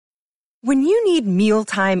When you need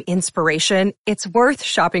mealtime inspiration, it's worth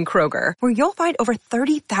shopping Kroger, where you'll find over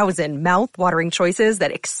 30,000 mouth-watering choices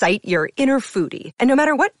that excite your inner foodie. And no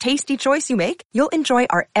matter what tasty choice you make, you'll enjoy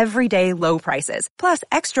our everyday low prices, plus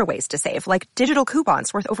extra ways to save, like digital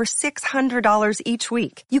coupons worth over $600 each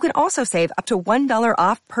week. You can also save up to $1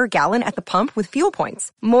 off per gallon at the pump with fuel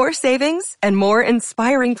points. More savings and more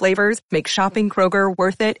inspiring flavors make shopping Kroger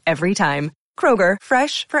worth it every time. Kroger,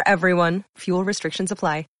 fresh for everyone. Fuel restrictions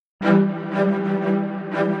apply.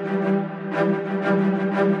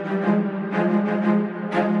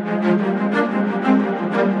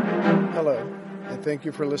 Hello, and thank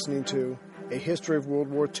you for listening to A History of World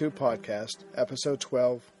War II podcast, episode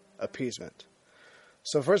 12, Appeasement.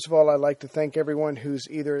 So first of all, I'd like to thank everyone who's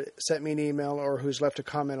either sent me an email or who's left a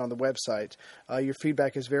comment on the website. Your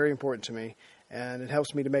feedback is very important to me, and it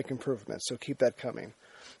helps me to make improvements, so keep that coming.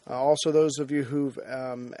 Also, those of you who've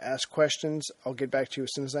asked questions, I'll get back to you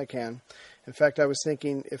as soon as I can. In fact, I was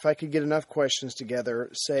thinking if I could get enough questions together,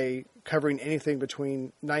 say, covering anything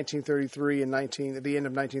between 1933 and the end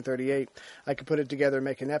of 1938, I could put it together and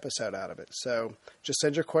make an episode out of it. So just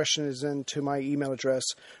send your questions in to my email address,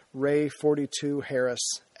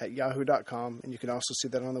 ray42harris@yahoo.com, and you can also see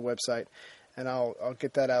that on the website, and I'll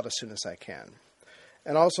get that out as soon as I can.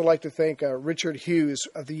 And I'd also like to thank Richard Hughes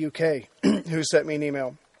of the UK, who sent me an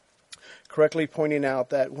email, correctly pointing out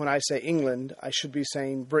that when I say England, I should be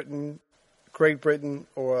saying Britain, Great Britain,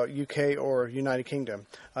 or UK, or United Kingdom.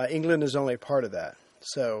 England is only a part of that.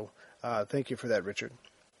 So thank you for that, Richard.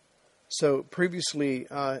 So previously,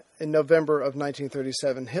 in November of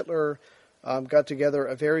 1937, Hitler got together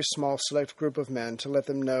a very small select group of men to let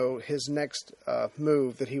them know his next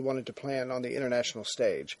move that he wanted to plan on the international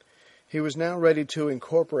stage. He was now ready to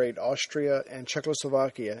incorporate Austria and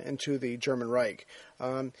Czechoslovakia into the German Reich.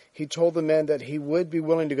 He told the men that he would be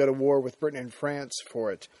willing to go to war with Britain and France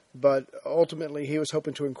for it, but ultimately he was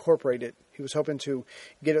hoping to incorporate it. He was hoping to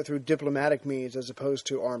get it through diplomatic means as opposed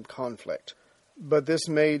to armed conflict. But this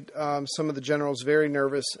made some of the generals very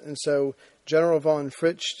nervous, and so General von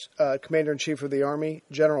Fritsch, Commander-in-Chief of the Army,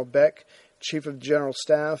 General Beck, Chief of the General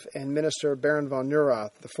Staff, and Minister Baron von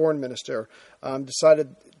Neurath, the Foreign Minister,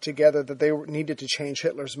 decided together that they needed to change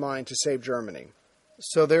Hitler's mind to save Germany.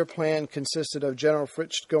 So their plan consisted of General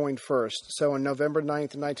Fritsch going first. So on November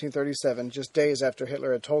 9th, 1937, just days after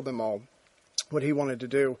Hitler had told them all what he wanted to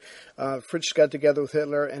do, Fritsch got together with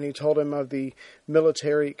Hitler and he told him of the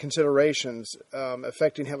military considerations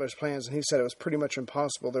affecting Hitler's plans, and he said it was pretty much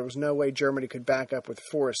impossible. There was no way Germany could back up with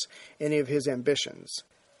force any of his ambitions,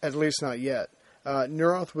 at least not yet.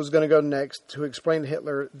 Neurath was going to go next to explain to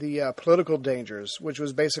Hitler the political dangers, which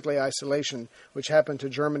was basically isolation, which happened to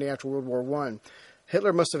Germany after World War I.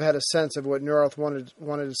 Hitler must have had a sense of what Neurath wanted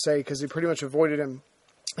to say, because he pretty much avoided him,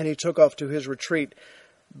 and he took off to his retreat,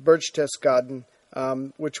 Berchtesgaden,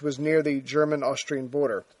 which was near the German-Austrian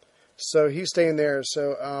border. So he's staying there,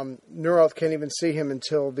 so Neurath can't even see him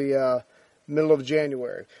until the middle of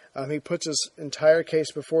January. He puts his entire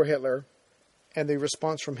case before Hitler, and the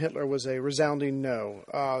response from Hitler was a resounding no.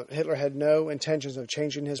 Hitler had no intentions of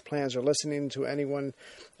changing his plans or listening to anyone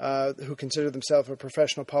who considered themselves a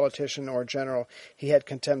professional politician or general. He had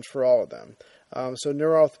contempt for all of them. So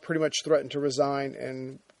Neurath pretty much threatened to resign,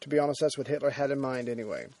 and to be honest, that's what Hitler had in mind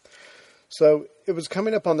anyway. So it was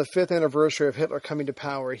coming up on the 5th anniversary of Hitler coming to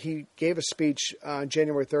power. He gave a speech on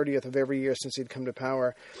January 30th of every year since he'd come to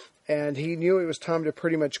power, and he knew it was time to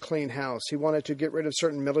pretty much clean house. He wanted to get rid of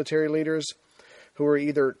certain military leaders who were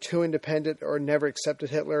either too independent or never accepted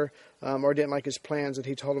Hitler or didn't like his plans that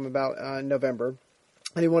he told them about in November.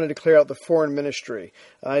 And he wanted to clear out the foreign ministry,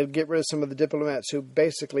 get rid of some of the diplomats who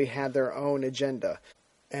basically had their own agenda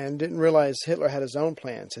and didn't realize Hitler had his own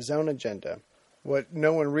plans, his own agenda. What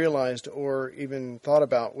no one realized or even thought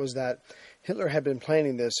about was that Hitler had been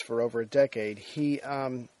planning this for over a decade. He,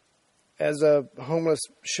 as a homeless,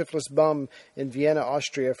 shiftless bum in Vienna,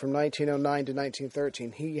 Austria from 1909 to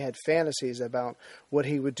 1913, he had fantasies about what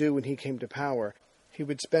he would do when he came to power. He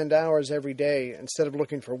would spend hours every day, instead of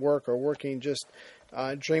looking for work or working, just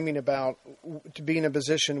dreaming about to be in a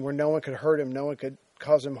position where no one could hurt him, no one could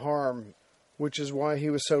cause him harm, which is why he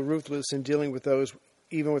was so ruthless in dealing with those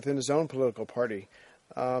even within his own political party.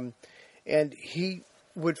 And he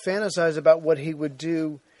would fantasize about what he would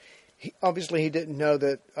do. Obviously, he didn't know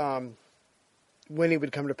that when he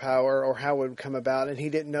would come to power or how it would come about, and he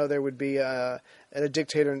didn't know there would be a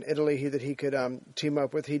dictator in Italy that he could team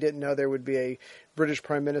up with. He didn't know there would be a British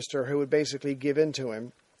Prime Minister who would basically give in to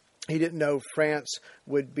him. He didn't know France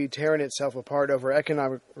would be tearing itself apart over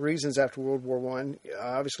economic reasons after World War I.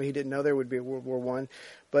 Obviously, he didn't know there would be a World War I.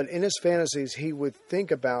 But in his fantasies, he would think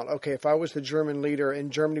about, okay, if I was the German leader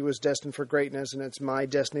and Germany was destined for greatness and it's my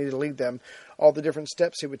destiny to lead them, all the different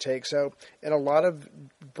steps he would take. So in a lot of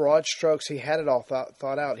broad strokes, he had it all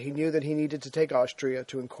thought out. He knew that he needed to take Austria,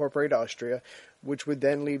 to incorporate Austria, which would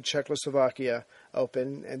then leave Czechoslovakia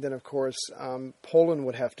open. And then, of course, Poland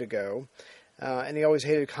would have to go. And he always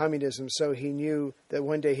hated communism, so he knew that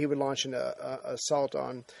one day he would launch an assault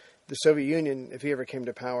on the Soviet Union if he ever came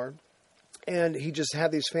to power. And he just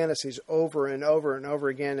had these fantasies over and over and over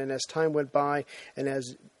again. And as time went by and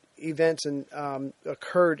as events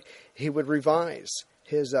occurred, he would revise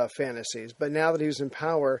his fantasies. But now that he's in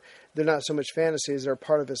power, they're not so much fantasies, they're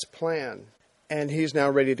part of his plan. And he's now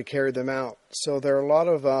ready to carry them out. So there are a lot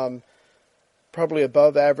of probably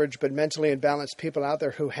above average but mentally imbalanced people out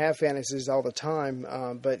there who have fantasies all the time,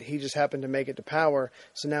 but he just happened to make it to power,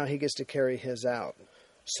 so now he gets to carry his out.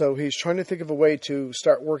 So he's trying to think of a way to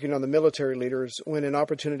start working on the military leaders when an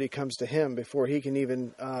opportunity comes to him before he can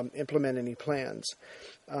even implement any plans.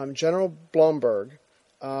 General Blomberg,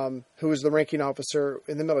 who was the ranking officer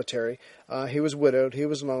in the military, he was widowed, he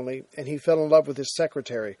was lonely, and he fell in love with his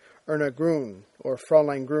secretary, Erna Grun, or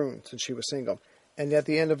Fräulein Grun, since she was single. And at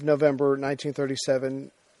the end of November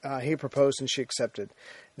 1937, he proposed and she accepted.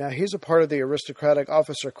 Now, he's a part of the aristocratic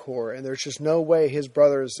officer corps, and there's just no way his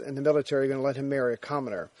brothers in the military are going to let him marry a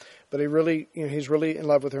commoner. But he really, he's really in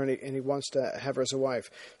love with her, and he wants to have her as a wife.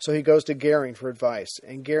 So he goes to Goering for advice.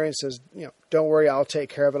 And Goering says, don't worry, I'll take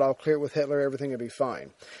care of it. I'll clear it with Hitler. Everything will be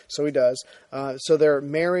fine. So he does. So they're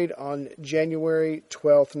married on January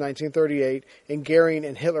 12th, 1938, and Goering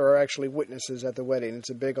and Hitler are actually witnesses at the wedding. It's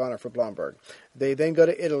a big honor for Blomberg. They then go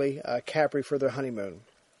to Italy, Capri, for their honeymoon.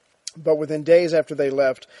 But within days after they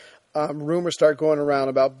left, rumors start going around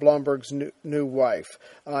about Blomberg's new wife,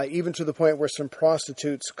 even to the point where some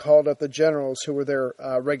prostitutes called up the generals who were their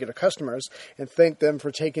regular customers and thanked them for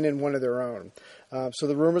taking in one of their own. So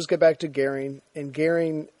the rumors get back to Goering, and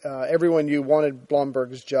Goering, everyone knew, wanted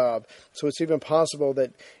Blomberg's job. So it's even possible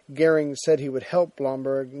that Goering said he would help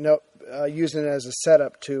Blomberg, using it as a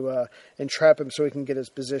setup to entrap him so he can get his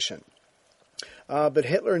position. But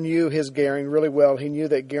Hitler knew his Goering really well. He knew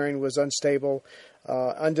that Goering was unstable,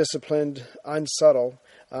 undisciplined, unsubtle.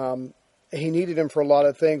 He needed him for a lot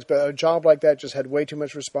of things, but a job like that just had way too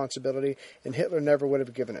much responsibility, and Hitler never would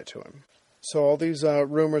have given it to him. So all these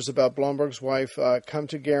rumors about Blomberg's wife come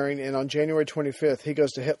to Goering, and on January 25th, he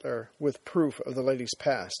goes to Hitler with proof of the lady's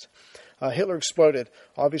past. Hitler exploded.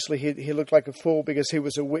 Obviously, he looked like a fool because he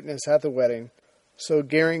was a witness at the wedding. So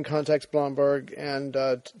Goering contacts Blomberg and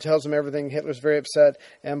tells him everything. Hitler's very upset,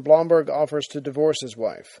 and Blomberg offers to divorce his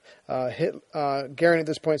wife. Goering at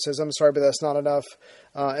this point says, I'm sorry, but that's not enough.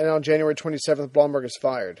 And on January 27th, Blomberg is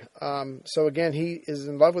fired. So again, he is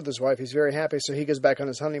in love with his wife. He's very happy, so he goes back on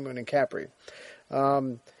his honeymoon in Capri.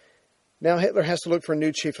 Now Hitler has to look for a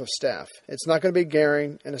new chief of staff. It's not going to be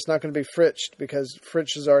Goering, and it's not going to be Fritsch, because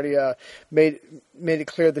Fritsch has already made it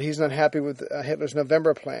clear that he's not happy with Hitler's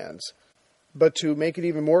November plans. But to make it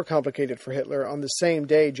even more complicated for Hitler, on the same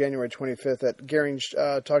day, January 25th, that Goering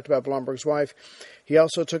talked about Blomberg's wife, he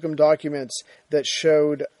also took him documents that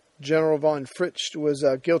showed General von Fritsch was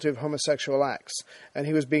guilty of homosexual acts, and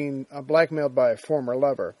he was being blackmailed by a former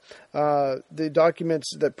lover. The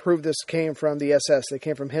documents that proved this came from the SS. They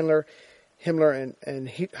came from Himmler and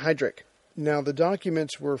Heydrich. Now, the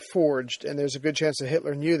documents were forged, and there's a good chance that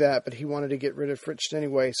Hitler knew that, but he wanted to get rid of Fritsch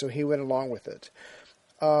anyway, so he went along with it.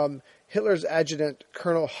 Hitler's adjutant,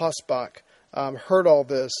 Colonel Hossbach, heard all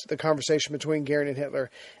this, the conversation between Goering and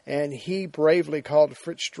Hitler, and he bravely called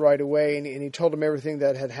Fritsch right away, and he told him everything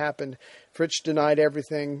that had happened. Fritsch denied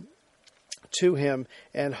everything to him,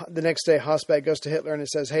 and the next day Hossbach goes to Hitler and he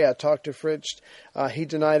says, hey, I talked to Fritsch, he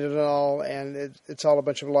denied it all, and it's all a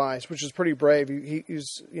bunch of lies, which is pretty brave.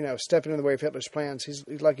 He's stepping in the way of Hitler's plans. He's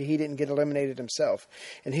lucky he didn't get eliminated himself,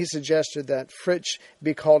 and he suggested that Fritsch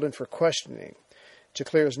be called in for questioning to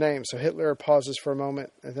clear his name. So Hitler pauses for a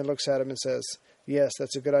moment and then looks at him and says, yes,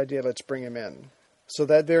 that's a good idea. Let's bring him in. So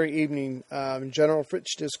that very evening, General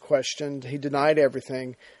Fritsch is questioned. He denied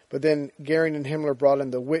everything. But then Goering and Himmler brought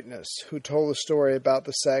in the witness who told the story about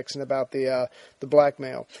the sex and about the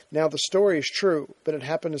blackmail. Now, the story is true, but it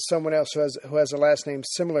happened to someone else who has a last name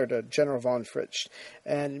similar to General von Fritsch.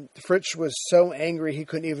 And Fritsch was so angry he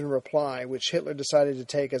couldn't even reply, which Hitler decided to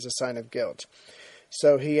take as a sign of guilt.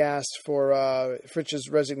 So he asked for Fritsch's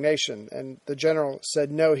resignation, and the general said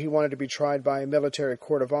no, he wanted to be tried by a military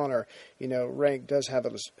court of honor. Rank does have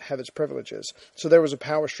its privileges. So there was a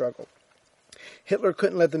power struggle. Hitler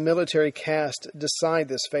couldn't let the military caste decide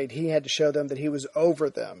this fate. He had to show them that he was over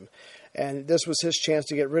them. And this was his chance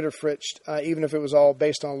to get rid of Fritsch, even if it was all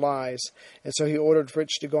based on lies. And so he ordered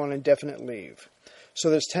Fritsch to go on indefinite leave. So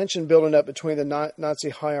there's tension building up between the Nazi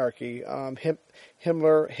hierarchy,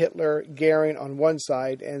 Himmler, Hitler, Goering on one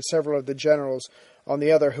side, and several of the generals on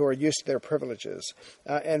the other who are used to their privileges.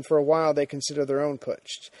 And for a while they consider their own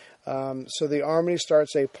putsch. So the army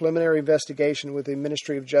starts a preliminary investigation with the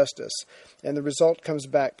Ministry of Justice, and the result comes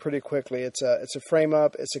back pretty quickly. It's a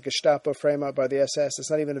frame-up. It's a Gestapo frame-up by the SS. It's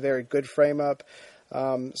not even a very good frame-up.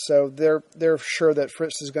 So they're sure that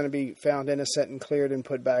Fritsch is going to be found innocent and cleared and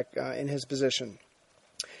put back in his position.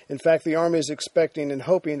 In fact, the army is expecting and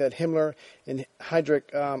hoping that Himmler and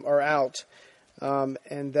Heydrich are out,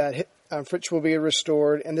 and that Fritsch will be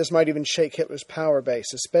restored, and this might even shake Hitler's power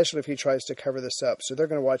base, especially if he tries to cover this up. So they're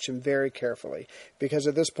going to watch him very carefully, because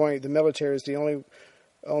at this point, the military is the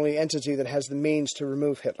only entity that has the means to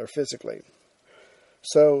remove Hitler physically.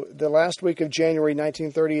 So the last week of January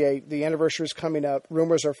 1938, the anniversary is coming up.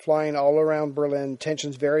 Rumors are flying all around Berlin.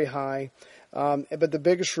 Tension's very high. But the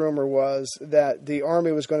biggest rumor was that the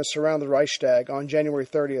army was going to surround the Reichstag on January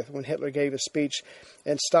 30th when Hitler gave a speech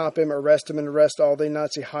and stop him, arrest him, and arrest all the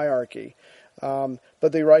Nazi hierarchy.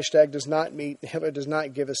 But the Reichstag does not meet. Hitler does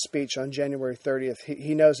not give a speech on January 30th.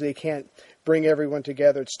 He knows that he can't bring everyone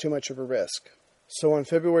together. It's too much of a risk. So on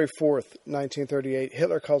February 4th, 1938,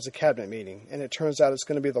 Hitler calls a cabinet meeting, and it turns out it's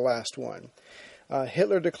going to be the last one.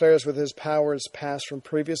 Hitler declares with his powers passed from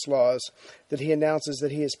previous laws that he announces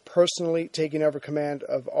that he is personally taking over command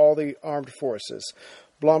of all the armed forces.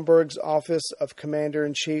 Blomberg's office of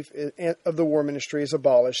Commander-in-Chief of the War Ministry is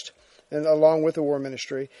abolished, and along with the War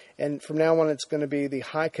Ministry, and from now on it's going to be the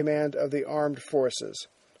High Command of the Armed Forces,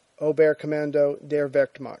 Oberkommando der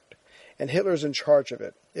Wehrmacht, and Hitler's in charge of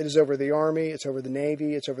it. It is over the Army, it's over the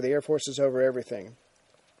Navy, it's over the Air Force, it's over everything.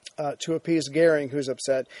 To appease Goering, who's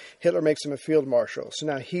upset, Hitler makes him a field marshal. So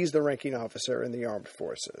now he's the ranking officer in the armed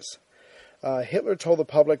forces. Hitler told the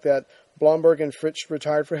public that Blomberg and Fritsch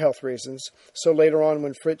retired for health reasons. So later on,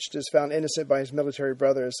 when Fritsch is found innocent by his military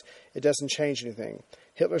brothers, it doesn't change anything.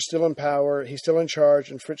 Hitler's still in power, he's still in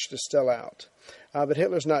charge, and Fritsch is still out. But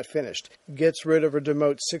Hitler's not finished. Gets rid of or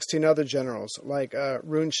demotes 16 other generals, like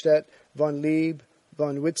Rundstedt, von Lieb,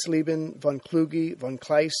 von Witzleben, von Kluge, von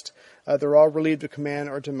Kleist. They're all relieved of command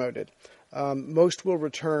or demoted. Most will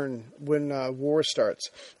return when war starts,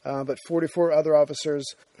 but 44 other officers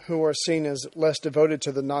who are seen as less devoted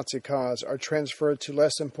to the Nazi cause are transferred to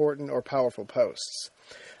less important or powerful posts.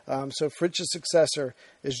 So Fritzsch's successor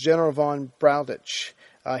is General von Brauchitsch.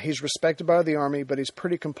 He's respected by the army, but he's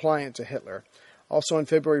pretty compliant to Hitler. Also on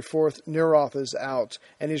February 4th, Neurath is out,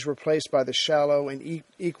 and he's replaced by the shallow and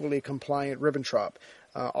equally compliant Ribbentrop.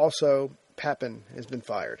 Also, Papen has been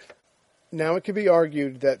fired. Now it can be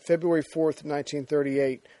argued that February 4th,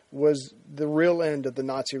 1938 was the real end of the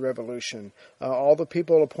Nazi Revolution. All the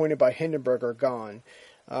people appointed by Hindenburg are gone.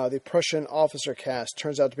 The Prussian officer caste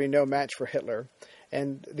turns out to be no match for Hitler,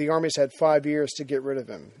 and the armies had 5 years to get rid of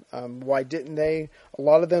him. Why didn't they? A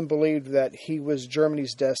lot of them believed that he was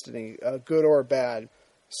Germany's destiny, good or bad,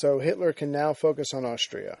 so Hitler can now focus on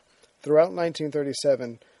Austria. Throughout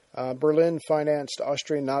 1937, Berlin financed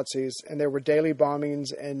Austrian Nazis, and there were daily bombings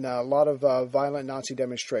and a lot of violent Nazi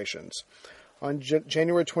demonstrations. On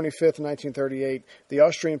January 25th, 1938, the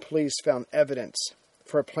Austrian police found evidence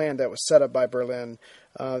for a plan that was set up by Berlin.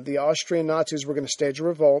 The Austrian Nazis were going to stage a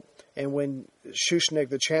revolt, and when Schuschnigg,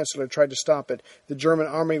 the chancellor, tried to stop it, the German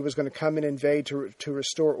army was going to come and invade to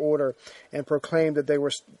restore order and proclaim that they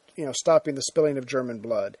were, stopping the spilling of German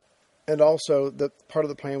blood. And also, the part of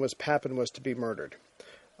the plan was Papen was to be murdered.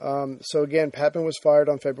 So again, Papen was fired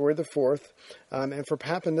on February the 4th, and for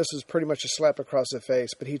Papen this was pretty much a slap across the face,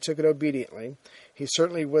 but he took it obediently. He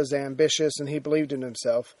certainly was ambitious, and he believed in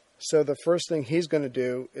himself. So the first thing he's going to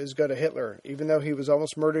do is go to Hitler. Even though he was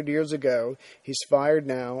almost murdered years ago, he's fired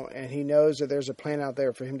now, and he knows that there's a plan out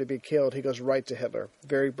there for him to be killed. He goes right to Hitler.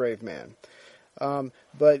 Very brave man.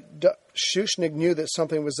 But Schuschnigg knew that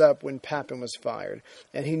something was up when Papen was fired,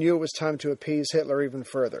 and he knew it was time to appease Hitler even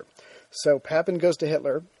further. So Papen goes to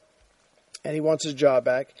Hitler, and he wants his job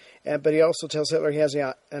back, but he also tells Hitler he has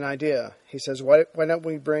an idea. He says, why don't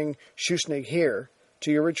we bring Schuschnigg here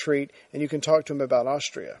to your retreat, and you can talk to him about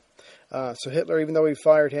Austria. So Hitler, even though he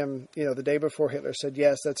fired him, the day before, Hitler said,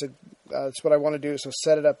 yes, that's what I want to do, so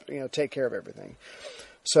set it up, take care of everything.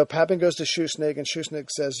 So Papen goes to Schuschnigg, and Schuschnigg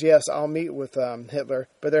says, yes, I'll meet with Hitler,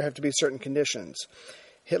 but there have to be certain conditions.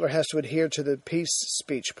 Hitler has to adhere to the peace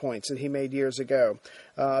speech points that he made years ago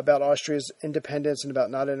about Austria's independence and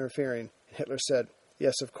about not interfering. Hitler said,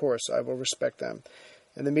 yes, of course, I will respect them.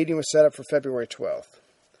 And the meeting was set up for February 12th.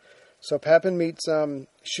 So Papen meets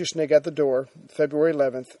Schuschnigg at the door, February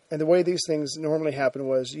 11th. And the way these things normally happen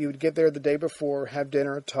was you would get there the day before, have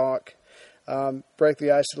dinner, talk, break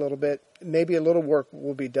the ice a little bit. Maybe a little work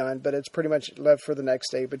will be done, but it's pretty much left for the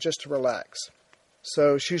next day, but just to relax.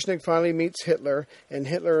 So Schuschnigg finally meets Hitler, and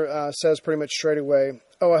Hitler says pretty much straight away,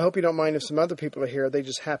 "Oh, I hope you don't mind if some other people are here. They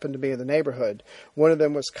just happen to be in the neighborhood." One of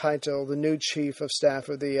them was Keitel, the new chief of staff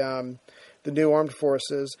of the new armed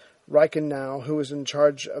forces, Reichenau, who was in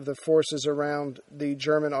charge of the forces around the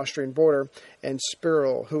German-Austrian border, and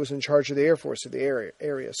Spirl, who was in charge of the Air Force of the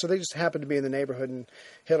area. So they just happened to be in the neighborhood, and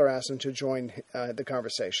Hitler asked them to join the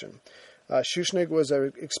conversation. Schuschnigg was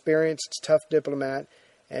an experienced, tough diplomat,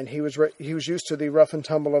 and he was used to the rough and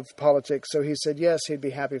tumble of politics, so he said yes, he'd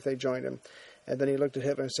be happy if they joined him. And then he looked at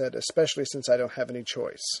Hitler and said, "Especially since I don't have any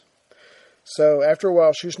choice." So after a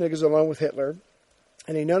while, Schuschnigg is alone with Hitler,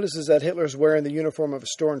 and he notices that Hitler's wearing the uniform of a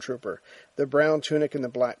stormtrooper, the brown tunic and the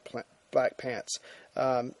black pants.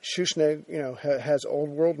 Schuschnigg, has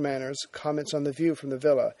old world manners, comments on the view from the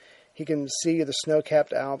villa. He can see the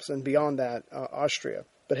snow-capped Alps and beyond that, Austria.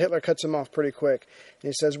 But Hitler cuts him off pretty quick, and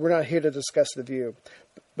he says, "We're not here to discuss the view,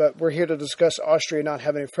 but we're here to discuss Austria not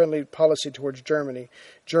having a friendly policy towards Germany.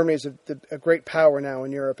 Germany is a great power now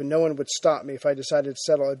in Europe, and no one would stop me if I decided to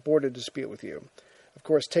settle a border dispute with you." Of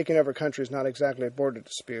course, taking over a country is not exactly a border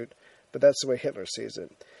dispute, but that's the way Hitler sees it.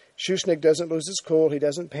 Schuschnigg doesn't lose his cool, he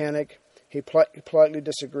doesn't panic, he politely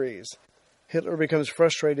disagrees. Hitler becomes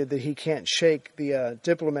frustrated that he can't shake the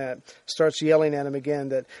diplomat, starts yelling at him again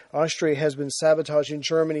that Austria has been sabotaging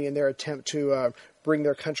Germany in their attempt to bring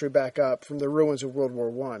their country back up from the ruins of World War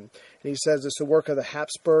I. And he says it's the work of the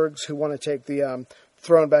Habsburgs who want to take the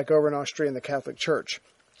throne back over in Austria and the Catholic Church.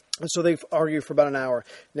 And so they argue for about an hour.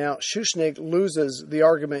 Now, Schuschnigg loses the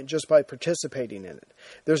argument just by participating in it.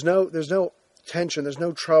 There's no tension, there's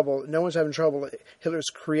no trouble, no one's having trouble. Hitler's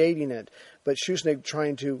creating it, but Schuschnigg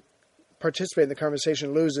trying to participate in the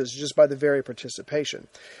conversation loses just by the very participation.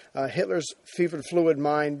 Hitler's fevered, fluid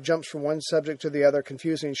mind jumps from one subject to the other,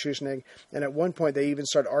 confusing Schuschnigg, and at one point they even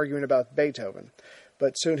start arguing about Beethoven.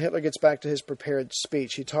 But soon Hitler gets back to his prepared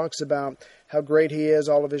speech. He talks about how great he is,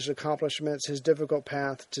 all of his accomplishments, his difficult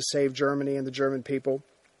path to save Germany and the German people.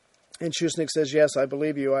 And Schuschnigg says, "Yes, I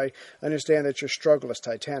believe you. I understand that your struggle is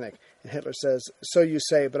titanic." And Hitler says, "So you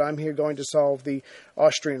say, but I'm here going to solve the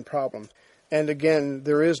Austrian problem." And again,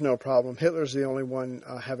 there is no problem. Hitler's the only one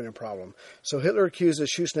having a problem. So Hitler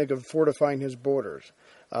accuses Schuschnigg of fortifying his borders.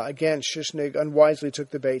 Again, Schuschnigg unwisely took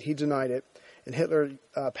the bait. He denied it. And Hitler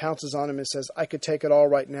pounces on him and says, "I could take it all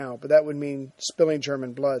right now, but that would mean spilling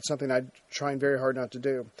German blood, something I'm trying very hard not to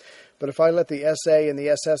do. But if I let the SA and the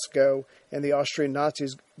SS go and the Austrian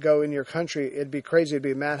Nazis go in your country, it'd be crazy. It'd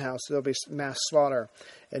be a madhouse. There'll be mass slaughter.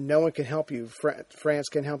 And no one can help you. France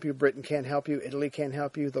can't help you. Britain can't help you. Italy can't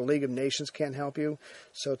help you. The League of Nations can't help you.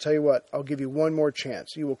 So I'll tell you what, I'll give you one more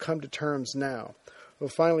chance. You will come to terms now." Well,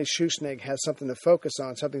 finally, Schuschnigg has something to focus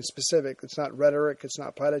on, something specific. It's not rhetoric. It's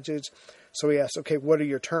not platitudes. So he asks, "Okay, what are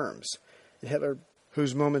your terms?" And Hitler,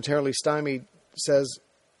 who's momentarily stymied, says,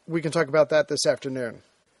 "We can talk about that this afternoon."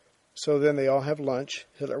 So then they all have lunch.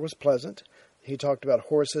 Hitler was pleasant. He talked about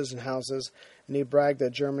horses and houses, and he bragged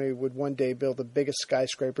that Germany would one day build the biggest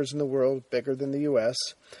skyscrapers in the world, bigger than the U.S.,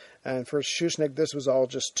 and for Schuschnigg, this was all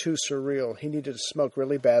just too surreal. He needed to smoke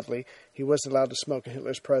really badly. He wasn't allowed to smoke in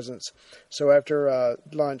Hitler's presence. So after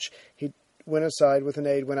lunch, he went inside with an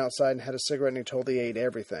aide, went outside and had a cigarette, and he told the aide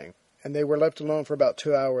everything. And they were left alone for about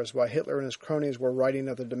 2 hours while Hitler and his cronies were writing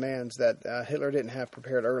other demands that Hitler didn't have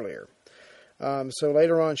prepared earlier. So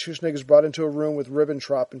later on, Schuschnigg is brought into a room with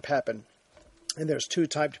Ribbentrop and Papen. And there's 2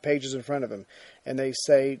 typed pages in front of him. And they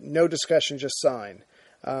say, "No discussion, just sign."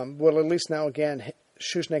 Well, at least now again,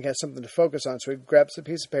 Schuschnigg has something to focus on, so he grabs a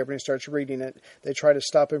piece of paper and he starts reading it. They try to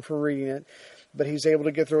stop him from reading it, but he's able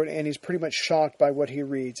to get through it, and he's pretty much shocked by what he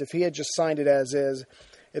reads. If he had just signed it as is,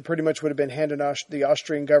 it pretty much would have been handing the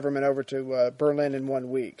Austrian government over to Berlin in 1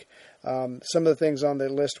 week. Some of the things on the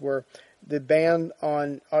list were the ban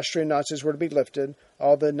on Austrian Nazis were to be lifted,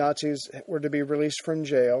 all the Nazis were to be released from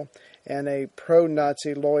jail, and a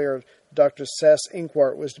pro-Nazi lawyer, Dr. Sess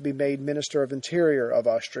Inquart, was to be made Minister of Interior of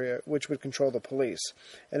Austria, which would control the police.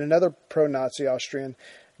 And another pro-Nazi Austrian,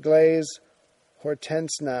 Glaise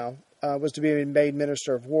Hortensnau, was to be made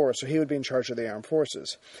Minister of War, so he would be in charge of the armed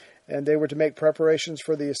forces. And they were to make preparations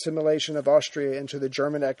for the assimilation of Austria into the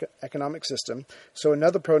German economic system, so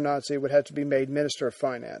another pro-Nazi would have to be made Minister of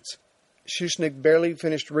Finance. Schuschnigg barely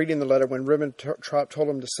finished reading the letter when Ribbentrop told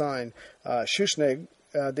him to sign. Schuschnigg,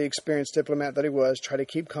 the experienced diplomat that he was, tried to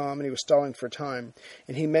keep calm, and he was stalling for time.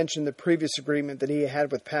 And he mentioned the previous agreement that he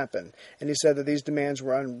had with Papin, and he said that these demands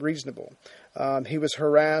were unreasonable. He was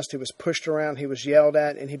harassed, he was pushed around, he was yelled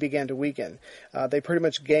at, and he began to weaken. They pretty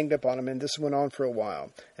much ganged up on him, and this went on for a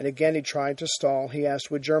while. And again, he tried to stall. He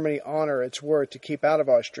asked, would Germany honor its word to keep out of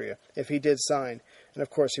Austria if he did sign? And of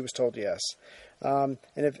course, he was told yes. And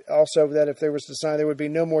if there was to sign, there would be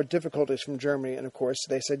no more difficulties from Germany. And of course,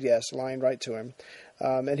 they said yes, lying right to him.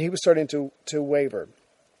 And he was starting to waver.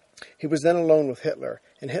 He was then alone with Hitler,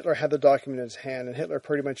 and Hitler had the document in his hand, and Hitler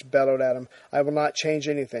pretty much bellowed at him, I will not change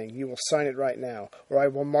anything. You will sign it right now, or I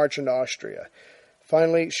will march into Austria.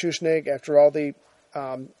 Finally, Schuschnigg, after all the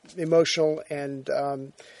emotional and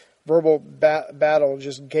verbal battle,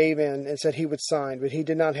 just gave in and said he would sign, but he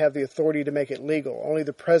did not have the authority to make it legal. Only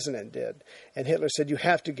the president did. And Hitler said, you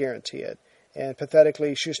have to guarantee it. And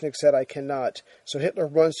pathetically, Schuschnigg said, I cannot. So Hitler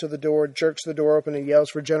runs to the door, jerks the door open, and yells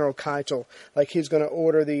for General Keitel, like he's going to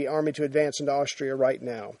order the army to advance into Austria right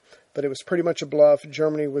now. But it was pretty much a bluff.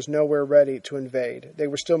 Germany was nowhere ready to invade. They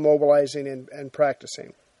were still mobilizing and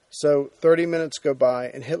practicing. So 30 minutes go by,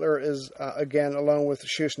 and Hitler is again alone with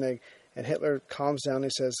Schuschnigg, and Hitler calms down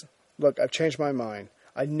and says, look, I've changed my mind.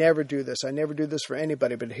 I never do this. I never do this for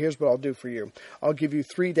anybody, but here's what I'll do for you. I'll give you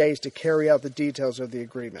 3 days to carry out the details of the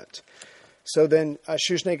agreement. So then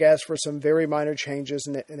Schuschnigg asks for some very minor changes,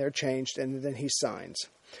 and they're changed, and then he signs.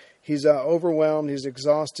 He's overwhelmed, he's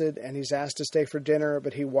exhausted, and he's asked to stay for dinner,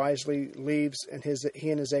 but he wisely leaves, and he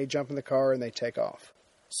and his aide jump in the car, and they take off.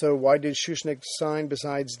 So why did Schuschnigg sign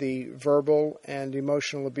besides the verbal and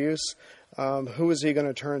emotional abuse? Who was he going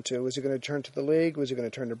to turn to? Was he going to turn to the League? Was he going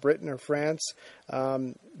to turn to Britain or France?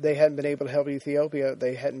 They hadn't been able to help Ethiopia.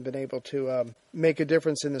 They hadn't been able to make a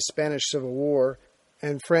difference in the Spanish Civil War.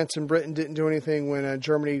 And France and Britain didn't do anything when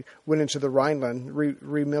Germany went into the Rhineland,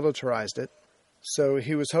 remilitarized it. So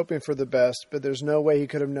he was hoping for the best, but there's no way he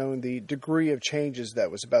could have known the degree of changes that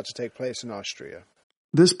was about to take place in Austria.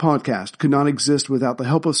 This podcast could not exist without the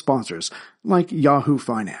help of sponsors like Yahoo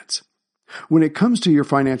Finance. When it comes to your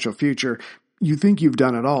financial future, you think you've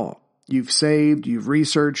done it all. You've saved, you've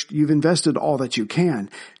researched, you've invested all that you can.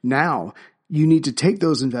 Now, you need to take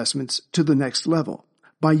those investments to the next level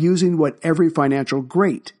by using what every financial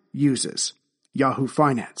great uses, Yahoo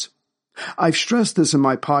Finance. I've stressed this in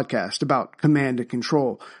my podcast about command and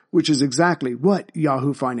control, which is exactly what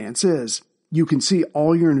Yahoo Finance is. You can see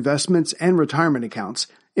all your investments and retirement accounts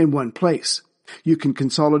in one place. You can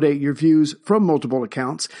consolidate your views from multiple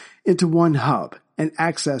accounts into one hub and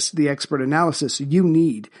access the expert analysis you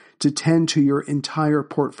need to tend to your entire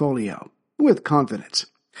portfolio with confidence.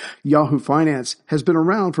 Yahoo Finance has been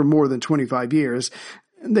around for more than 25 years,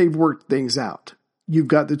 and they've worked things out. You've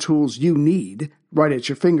got the tools you need right at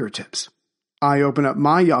your fingertips. I open up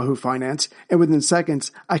my Yahoo Finance, and within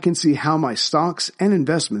seconds, I can see how my stocks and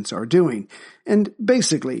investments are doing. And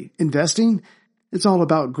basically, investing, it's all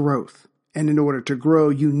about growth. And in order to grow,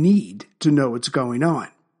 you need to know what's going on.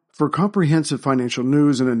 For comprehensive financial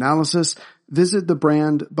news and analysis, visit the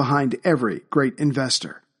brand behind every great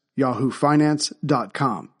investor,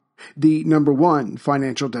 yahoofinance.com. The #1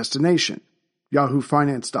 financial destination,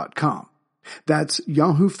 yahoofinance.com. That's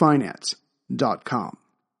yahoofinance.com.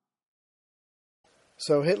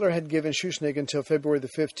 So Hitler had given Schuschnigg until February the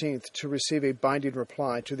 15th to receive a binding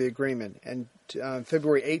reply to the agreement, and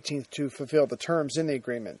February 18th to fulfill the terms in the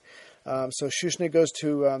agreement. So Schuschnigg goes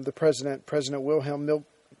to the President Wilhelm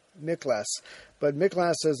Miklas. But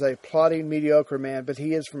Miklas is a plodding, mediocre man, but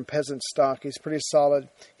he is from peasant stock. He's pretty solid.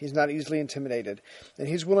 He's not easily intimidated. And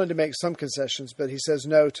he's willing to make some concessions, but he says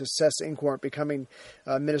no to Seyss-Inquart becoming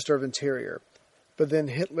Minister of Interior. But then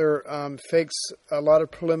Hitler fakes a lot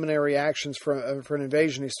of preliminary actions for an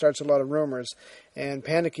invasion. He starts a lot of rumors. And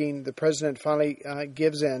panicking, the president finally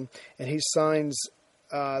gives in, and he signs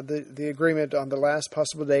the agreement on the last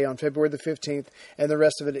possible day on February the 15th, and the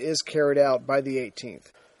rest of it is carried out by the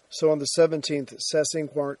 18th. So on the 17th,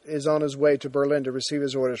 Seyss-Inquart is on his way to Berlin to receive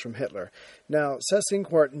his orders from Hitler. Now,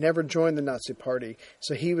 Seyss-Inquart never joined the Nazi Party,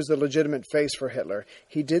 so he was the legitimate face for Hitler.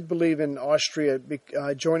 He did believe in Austria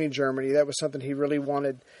joining Germany. That was something he really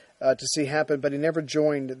wanted to see happen, but he never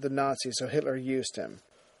joined the Nazis, so Hitler used him.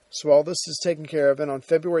 So all this is taken care of, and on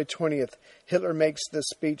February 20th, Hitler makes the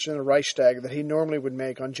speech in the Reichstag that he normally would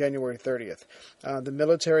make on January 30th. The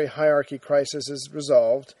military hierarchy crisis is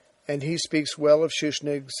resolved, and he speaks well of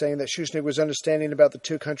Schuschnigg, saying that Schuschnigg was understanding about the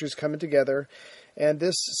two countries coming together. And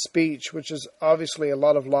this speech, which is obviously a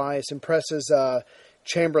lot of lies, impresses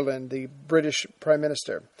Chamberlain, the British Prime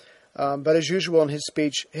Minister. But as usual in his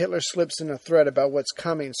speech, Hitler slips in a thread about what's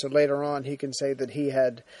coming, so later on he can say that he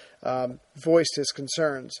had voiced his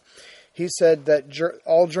concerns. he said that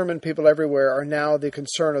all German people everywhere are now the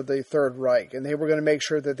concern of the Third Reich, and they were going to make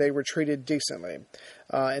sure that they were treated decently,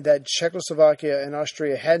 and that Czechoslovakia and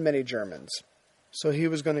Austria had many Germans. So he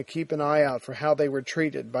was going to keep an eye out for how they were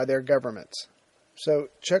treated by their governments. So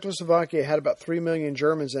Czechoslovakia had about 3 million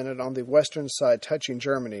Germans in it on the western side touching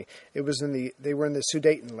Germany. They were in the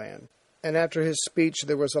Sudetenland. And after his speech,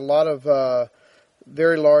 there was a lot of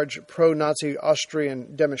very large pro-Nazi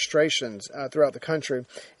Austrian demonstrations throughout the country.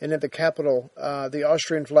 And at the capital, the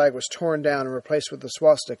Austrian flag was torn down and replaced with the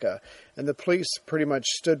swastika. And the police pretty much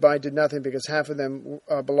stood by and did nothing because half of them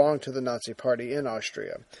belonged to the Nazi Party in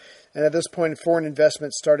Austria. And at this point, foreign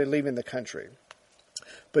investment started leaving the country.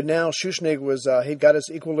 But now Schuschnigg he'd got his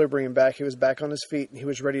equilibrium back. He was back on his feet, and he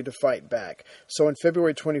was ready to fight back. So on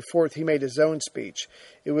February 24th, he made his own speech.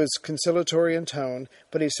 It was conciliatory in tone,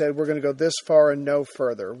 but he said, we're going to go this far and no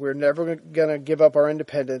further. We're never going to give up our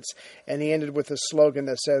independence. And he ended with a slogan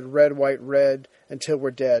that said, red, white, red, until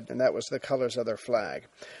we're dead. And that was the colors of their flag.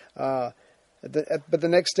 But the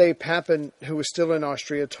next day, Papen, who was still in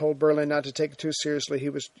Austria, told Berlin not to take it too seriously.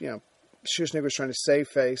 Schuschnigg was trying to save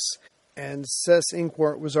face. And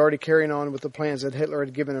Seyss-Inquart was already carrying on with the plans that Hitler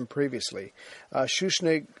had given him previously.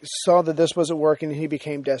 Schuschnigg saw that this wasn't working, and he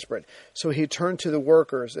became desperate. So he turned to the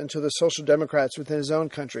workers and to the Social Democrats within his own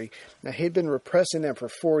country. Now, he'd been repressing them for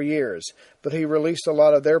 4 years, but he released a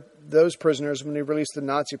lot of those prisoners when he released the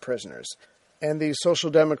Nazi prisoners. And the Social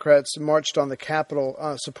Democrats marched on the capital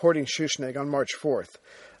supporting Schuschnigg on March 4th.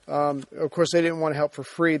 Of course, they didn't want help for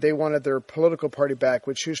free. They wanted their political party back,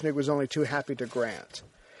 which Schuschnigg was only too happy to grant.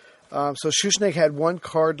 So Schuschnigg had one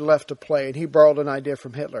card left to play, and he borrowed an idea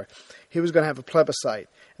from Hitler. He was going to have a plebiscite,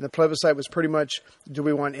 and the plebiscite was pretty much, do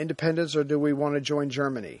we want independence or do we want to join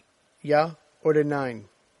Germany? Ja oder nein?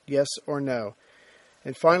 Yes or no?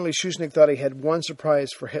 And finally, Schuschnigg thought he had one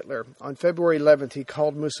surprise for Hitler. On February 11th, he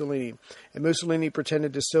called Mussolini, and Mussolini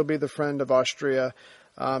pretended to still be the friend of Austria.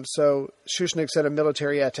 So Schuschnigg sent a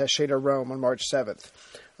military attaché to Rome on March 7th.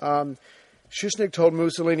 Schuschnigg told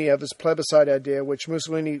Mussolini of his plebiscite idea, which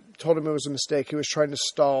Mussolini told him it was a mistake. He was trying to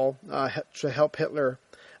stall to help Hitler,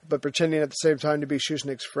 but pretending at the same time to be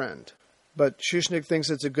Schuschnigg's friend. But Schuschnigg thinks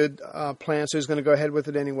it's a good plan, so he's going to go ahead with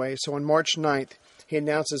it anyway. So on March 9th, he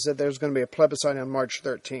announces that there's going to be a plebiscite on March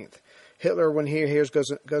 13th. Hitler, when he hears,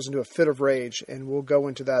 goes into a fit of rage, and we'll go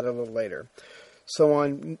into that a little later. So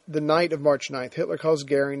on the night of March 9th, Hitler calls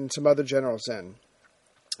Goering and some other generals in.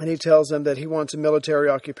 And he tells them that he wants a military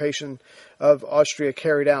occupation of Austria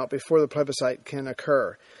carried out before the plebiscite can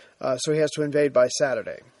occur. So he has to invade by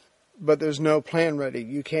Saturday. But there's no plan ready.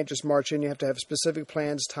 You can't just march in. You have to have specific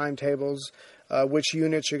plans, timetables, which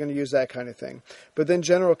units you're going to use, that kind of thing. But then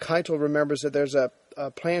General Keitel remembers that there's a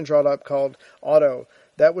plan drawn up called Otto.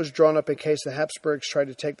 That was drawn up in case the Habsburgs tried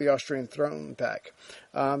to take the Austrian throne back.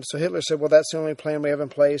 So Hitler said, well, that's the only plan we have in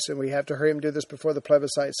place, and we have to hurry and do this before the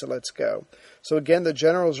plebiscite, so let's go. So again, the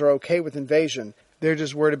generals are okay with invasion. They're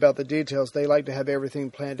just worried about the details. They like to have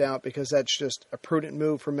everything planned out because that's just a prudent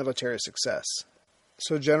move for military success.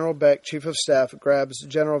 So General Beck, Chief of Staff, grabs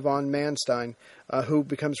General von Manstein, who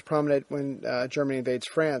becomes prominent when Germany invades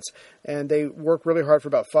France. And they work really hard for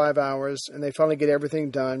about 5 hours, and they finally get everything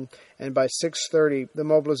done. And by 6:30, the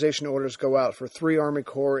mobilization orders go out for 3 Army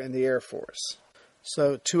Corps and the Air Force.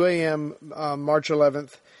 So 2 a.m., March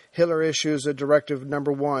 11th, Hitler issues a directive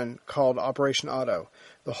number 1 called Operation Otto.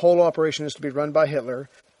 The whole operation is to be run by Hitler.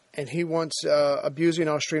 And he wants abusing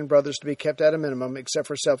Austrian brothers to be kept at a minimum, except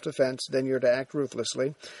for self-defense. Then you're to act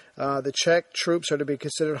ruthlessly. The Czech troops are to be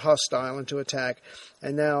considered hostile and to attack.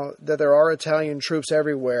 And now that there are Italian troops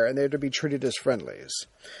everywhere, and they're to be treated as friendlies.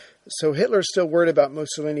 So Hitler's still worried about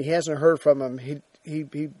Mussolini. He hasn't heard from him. He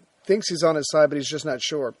thinks he's on his side, but he's just not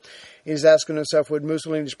sure. He's asking himself, would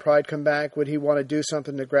Mussolini's pride come back? Would he want to do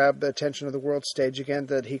something to grab the attention of the world stage again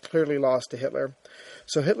that he clearly lost to Hitler?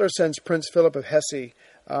 So Hitler sends Prince Philip of Hesse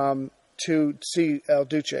to see El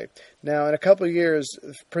Duce. Now, in a couple of years,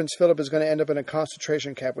 Prince Philip is going to end up in a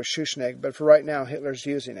concentration camp with Schuschnigg, but for right now, Hitler's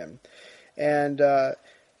using him. And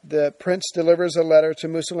the prince delivers a letter to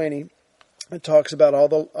Mussolini. It talks about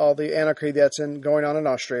all the anarchy that's going on in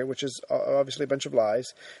Austria, which is obviously a bunch of lies,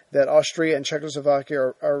 that Austria and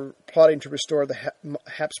Czechoslovakia are plotting to restore the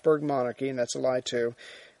Habsburg monarchy, and that's a lie too.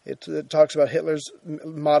 It talks about Hitler's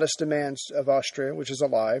modest demands of Austria, which is a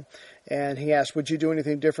lie. And he asks, would you do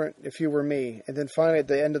anything different if you were me? And then finally, at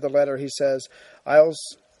the end of the letter, he says, I'll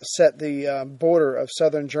set the border of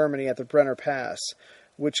southern Germany at the Brenner Pass,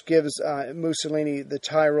 which gives Mussolini the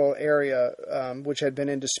Tyrol area, which had been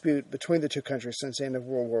in dispute between the two countries since the end of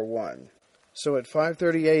World War I. So at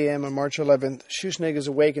 5:30 a.m. on March 11th, Schuschnigg is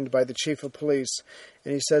awakened by the chief of police,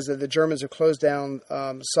 and he says that the Germans have closed down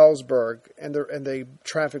Salzburg and the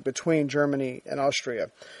traffic between Germany and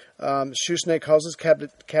Austria. Schuschnigg calls his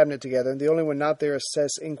cabinet together, and the only one not there is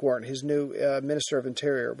Seyss Inquart, his new Minister of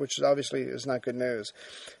Interior, which obviously is not good news.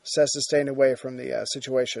 Seyss is staying away from the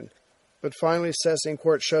situation. But finally, Seyss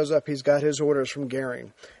Inquart shows up. He's got his orders from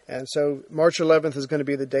Goering. And so March 11th is going to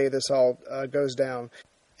be the day this all goes down.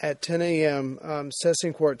 At 10 a.m., Seyss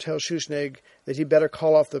Inquart tells Schuschnigg that he better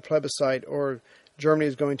call off the plebiscite or Germany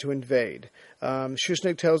is going to invade.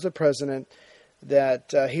 Schuschnigg tells the president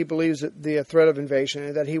that he believes the threat of invasion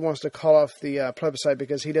and that he wants to call off the plebiscite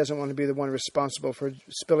because he doesn't want to be the one responsible for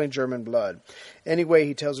spilling German blood. Anyway,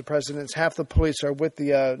 he tells the president, half the police are with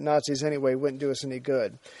the Nazis anyway, wouldn't do us any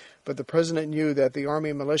good. But the president knew that the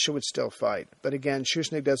army and militia would still fight. But again,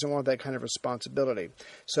 Schuschnigg doesn't want that kind of responsibility.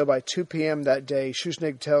 So by 2 p.m. that day,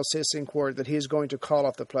 Schuschnigg tells Seyss Inquart that he is going to call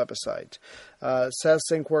off the plebiscite. Seyss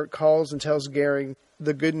Inquart calls and tells Goering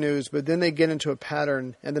the good news, but then they get into a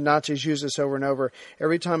pattern, and the Nazis use this over and over.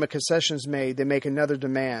 Every time a concession is made, they make another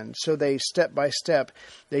demand. So they, step by step,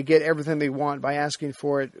 they get everything they want by asking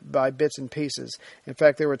for it by bits and pieces. In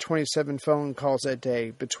fact, there were 27 phone calls that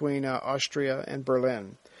day between Austria and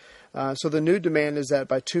Berlin. So the new demand is that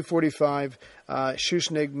by 2:45,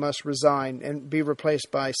 Schuschnigg must resign and be replaced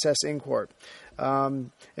by Seyss Inquart.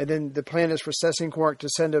 And then the plan is for Seyss Inquart to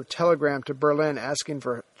send a telegram to Berlin asking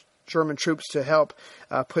for German troops to help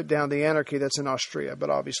put down the anarchy that's in Austria. But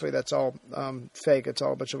obviously that's all fake. It's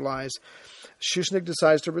all a bunch of lies. Schuschnigg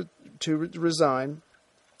decides to resign.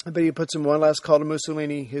 But he puts in one last call to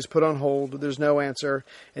Mussolini. He's put on hold. There's no answer.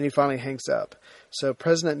 And he finally hangs up. So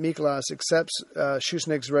President Miklas accepts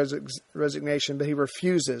Schuschnigg's resignation, but he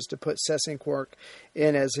refuses to put Seyss Inquart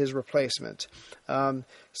in as his replacement. Seyss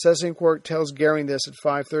Inquart tells Goering this at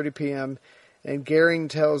 5:30 p.m., and Goering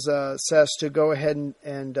tells Seyss to go ahead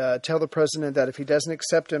and tell the president that if he doesn't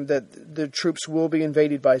accept him, that the troops will be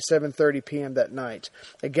invaded by 7:30 p.m. that night.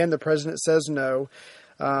 Again, the president says no.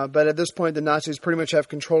 But at this point, the Nazis pretty much have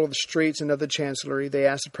control of the streets and of the chancellery. They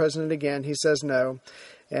ask the president again. He says no.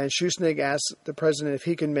 And Schuschnigg asks the president if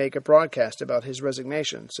he can make a broadcast about his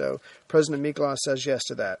resignation. So President Miklas says yes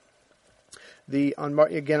to that. This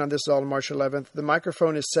is all on March 11th. The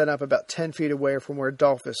microphone is set up about 10 feet away from where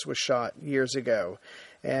Dollfuss was shot years ago.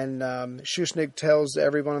 And Schuschnigg tells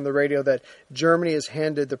everyone on the radio that Germany has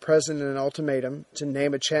handed the president an ultimatum to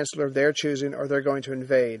name a chancellor of their choosing or they're going to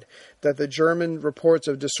invade. That the German reports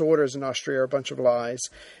of disorders in Austria are a bunch of lies.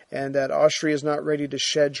 And that Austria is not ready to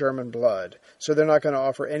shed German blood. So they're not going to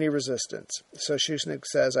offer any resistance. So Schuschnigg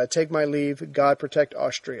says, I take my leave. God protect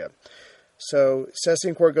Austria. So Seyss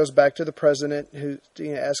Inquart goes back to the president, who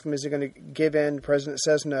asks him, is he going to give in? The president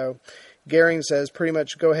says no. Goering says, pretty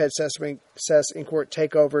much, go ahead, Seyss Inquart,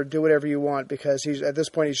 take over, do whatever you want, because at this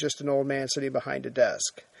point he's just an old man sitting behind a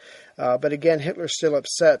desk. But again, Hitler's still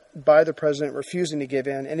upset by the president refusing to give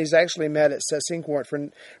in, and he's actually mad at Seyss Inquart for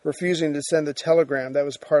refusing to send the telegram that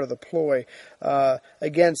was part of the ploy.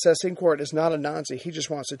 Again, Seyss Inquart is not a Nazi. He just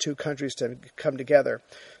wants the two countries to come together.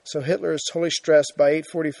 So Hitler is totally stressed. By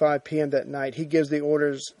 8:45 p.m. that night, he gives the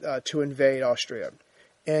orders to invade Austria.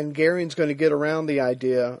 And Goering's going to get around the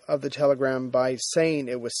idea of the telegram by saying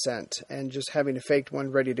it was sent and just having a faked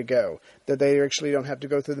one ready to go, that they actually don't have to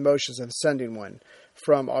go through the motions of sending one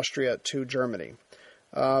from Austria to Germany.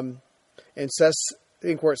 And Seyss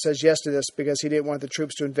Inquart says yes to this because he didn't want the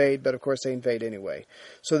troops to invade, but of course they invade anyway.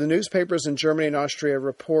 So the newspapers in Germany and Austria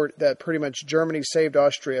report that pretty much Germany saved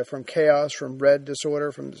Austria from chaos, from red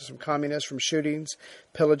disorder, from some communists, from shootings,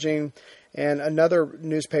 pillaging. And another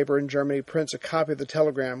newspaper in Germany prints a copy of the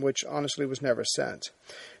telegram, which honestly was never sent.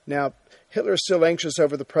 Now, Hitler is still anxious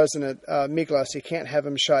over the president, Miklas. He can't have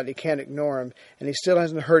him shot. He can't ignore him. And he still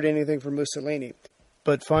hasn't heard anything from Mussolini.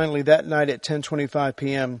 But finally, that night at 10:25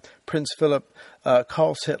 p.m., Prince Philip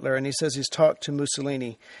calls Hitler, and he says he's talked to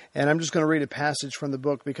Mussolini. And I'm just going to read a passage from the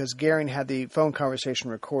book because Goering had the phone conversation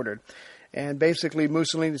recorded. And basically,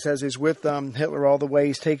 Mussolini says he's with Hitler all the way.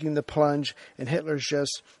 He's taking the plunge, and Hitler's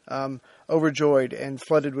just overjoyed and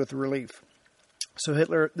flooded with relief. So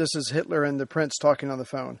this is Hitler and the prince talking on the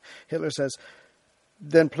phone. Hitler says,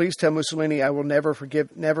 then please tell Mussolini I will never forget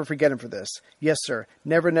him for this. Yes, sir.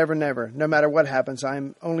 Never, never, never. No matter what happens, I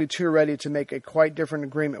am only too ready to make a quite different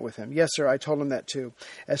agreement with him. Yes, sir, I told him that too.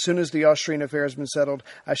 As soon as the Austrian affair has been settled,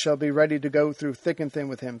 I shall be ready to go through thick and thin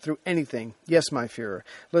with him, through anything. Yes, my Führer.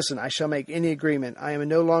 Listen, I shall make any agreement. I am in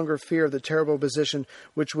no longer fear of the terrible position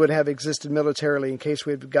which would have existed militarily in case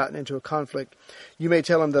we had gotten into a conflict. You may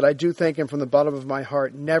tell him that I do thank him from the bottom of my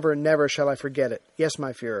heart. Never, never shall I forget it. Yes,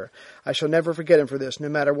 my Führer. I shall never forget him for this. this, no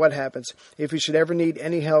matter what happens. If he should ever need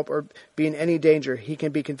any help or be in any danger, he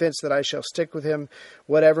can be convinced that I shall stick with him,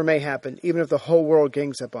 whatever may happen, even if the whole world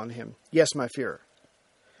gangs up on him. Yes, my Fuhrer.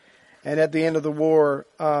 And at the end of the war,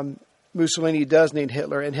 Mussolini does need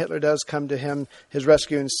Hitler, and Hitler does come to him, his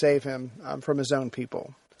rescue, and save him from his own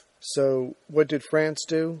people. So what did France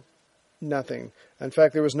do? Nothing. In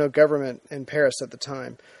fact, there was no government in Paris at the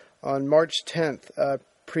time. On March 10th,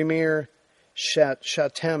 Premier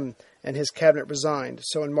Chatham and his cabinet resigned.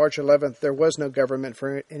 So on March 11th, there was no government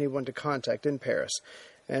for anyone to contact in Paris.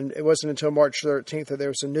 And it wasn't until March 13th that there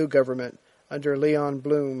was a new government under Leon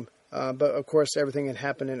Blum. But, of course, everything had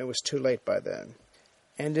happened and it was too late by then.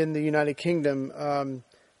 And in the United Kingdom,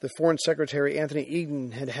 the Foreign Secretary, Anthony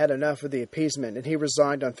Eden, had had enough of the appeasement, and he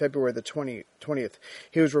resigned on February the 20th.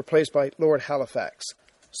 He was replaced by Lord Halifax.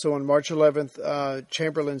 So on March 11th,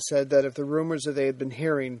 Chamberlain said that if the rumors that they had been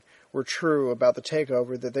hearing were true about the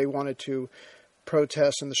takeover, that they wanted to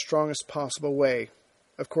protest in the strongest possible way.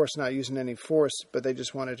 Of course, not using any force, but they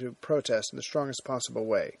just wanted to protest in the strongest possible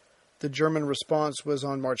way. The German response was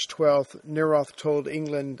on March 12th. Neurath told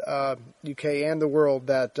England, UK, and the world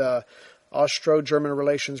that Austro-German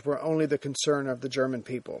relations were only the concern of the German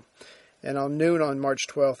people. And on noon on March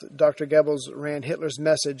 12th, Dr. Goebbels ran Hitler's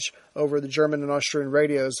message over the German and Austrian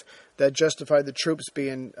radios that justified the troops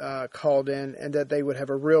being called in and that they would have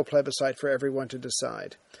a real plebiscite for everyone to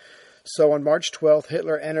decide. So on March 12th,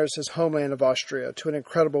 Hitler enters his homeland of Austria to an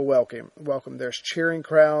incredible welcome. There's cheering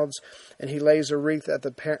crowds, and he lays a wreath at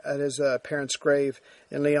his parents' grave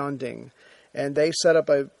in Leonding. And they set up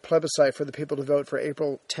a plebiscite for the people to vote for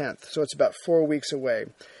April 10th, so it's about 4 weeks away.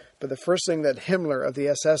 But the first thing that Himmler of the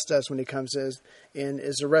SS does when he comes in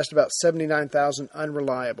is arrest about 79,000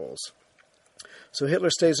 unreliables. So Hitler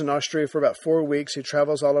stays in Austria for about 4 weeks. He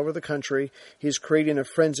travels all over the country. He's creating a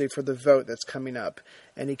frenzy for the vote that's coming up.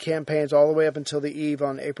 And he campaigns all the way up until the eve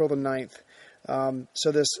on April the 9th.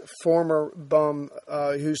 So this former bum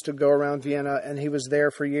who used to go around Vienna, and he was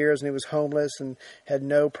there for years, and he was homeless and had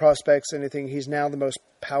no prospects, anything. He's now the most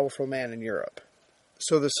powerful man in Europe.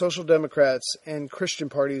 So the Social Democrats and Christian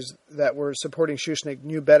parties that were supporting Schuschnigg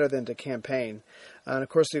knew better than to campaign. And of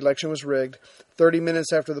course, the election was rigged. 30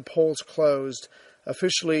 minutes after the polls closed,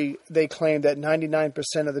 officially they claimed that 99%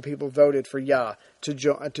 of the people voted for Ja to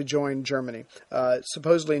join Germany.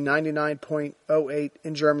 Supposedly 99.08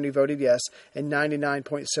 in Germany voted yes, and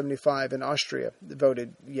 99.75 in Austria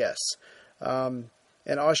voted yes. And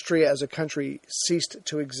Austria as a country ceased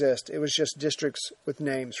to exist. It was just districts with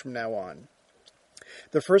names from now on.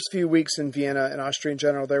 The first few weeks in Vienna and Austria in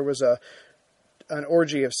general, there was an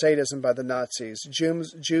orgy of sadism by the Nazis.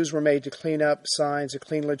 Jews were made to clean up signs, to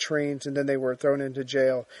clean latrines, and then they were thrown into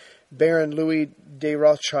jail. Baron Louis de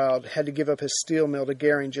Rothschild had to give up his steel mill to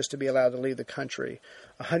Goering just to be allowed to leave the country.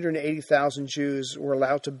 180,000 Jews were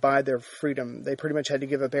allowed to buy their freedom. They pretty much had to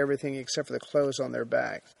give up everything except for the clothes on their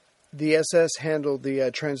back. The SS handled the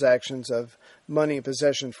transactions of money and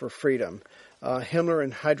possession for freedom. Himmler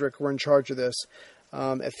and Heydrich were in charge of this.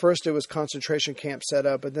 At first it was concentration camps set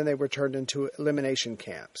up, but then they were turned into elimination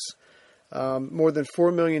camps. More than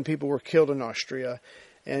 4 million people were killed in Austria,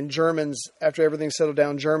 and Germans, after everything settled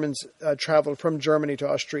down, Germans traveled from Germany to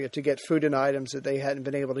Austria to get food and items that they hadn't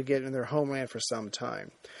been able to get in their homeland for some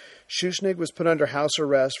time. Schuschnigg was put under house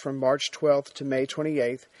arrest from March 12th to May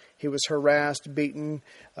 28th. He was harassed, beaten.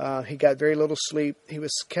 He got very little sleep. He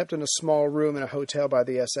was kept in a small room in a hotel by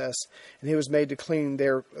the SS, and he was made to clean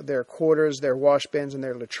their quarters, their wash bins, and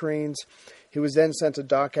their latrines. He was then sent to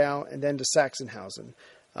Dachau and then to Sachsenhausen.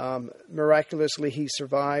 Miraculously, he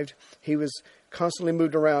survived. He was constantly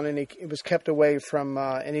moved around, and he was kept away from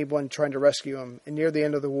anyone trying to rescue him. And near the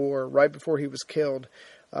end of the war, right before he was killed,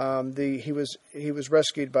 he was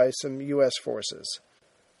rescued by some U.S. forces.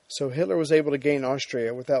 So Hitler was able to gain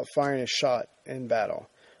Austria without firing a shot in battle.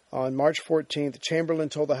 On March 14th, Chamberlain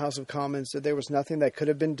told the House of Commons that there was nothing that could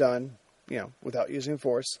have been done, without using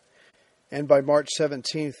force. And by March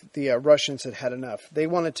 17th, the Russians had had enough. They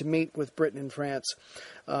wanted to meet with Britain and France,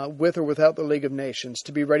 with or without the League of Nations,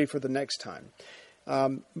 to be ready for the next time.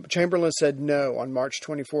 Chamberlain said no on March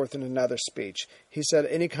 24th in another speech. He said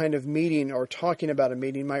any kind of meeting or talking about a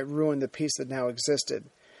meeting might ruin the peace that now existed,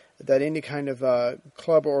 that any kind of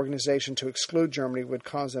club or organization to exclude Germany would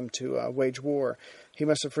cause them to wage war. He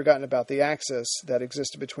must have forgotten about the axis that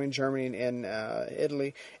existed between Germany and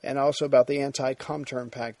Italy, and also about the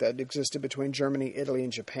anti-Comintern Pact that existed between Germany, Italy,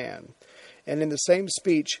 and Japan. And in the same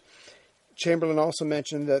speech, Chamberlain also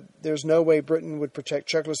mentioned that there's no way Britain would protect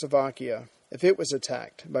Czechoslovakia if it was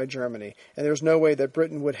attacked by Germany, and there's no way that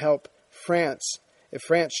Britain would help France if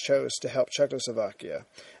France chose to help Czechoslovakia.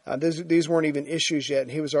 These weren't even issues yet,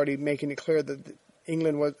 and he was already making it clear that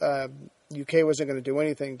UK wasn't going to do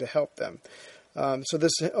anything to help them. So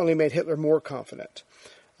this only made Hitler more confident.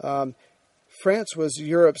 France was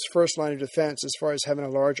Europe's first line of defense as far as having a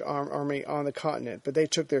large army on the continent, but they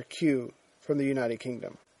took their cue from the United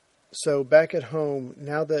Kingdom. So back at home,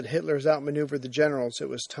 now that Hitler's outmaneuvered the generals, it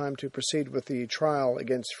was time to proceed with the trial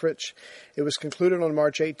against Fritsch. It was concluded on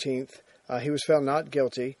March 18th. He was found not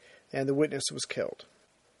guilty, and the witness was killed.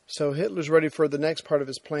 So Hitler's ready for the next part of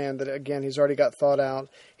his plan that, again, he's already got thought out.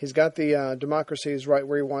 He's got the democracies right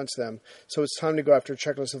where he wants them. So it's time to go after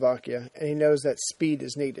Czechoslovakia, and he knows that speed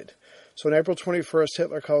is needed. So on April 21st,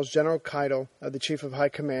 Hitler calls General Keitel, the Chief of High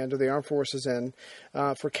Command of the Armed Forces, in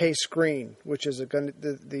for Case Green, which is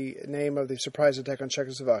the name of the surprise attack on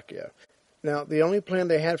Czechoslovakia. Now, the only plan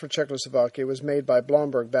they had for Czechoslovakia was made by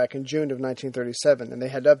Blomberg back in June of 1937, and they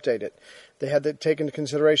had to update it. They had to take into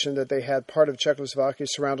consideration that they had part of Czechoslovakia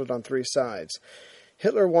surrounded on three sides.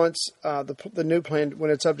 Hitler wants the new plan, when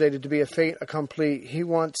it's updated, to be a fait accompli. He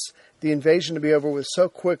wants the invasion to be over with so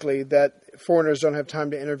quickly that foreigners don't have time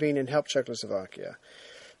to intervene and help Czechoslovakia.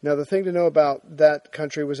 Now, the thing to know about that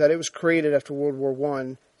country was that it was created after World War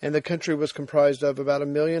I, and the country was comprised of about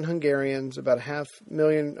 1 million Hungarians, about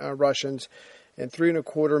 500,000 Russians, and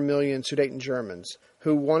 3.25 million Sudeten Germans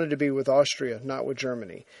who wanted to be with Austria, not with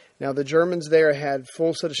Germany. Now, the Germans there had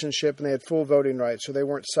full citizenship and they had full voting rights, so they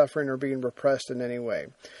weren't suffering or being repressed in any way.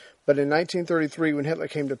 But in 1933, when Hitler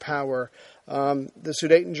came to power, the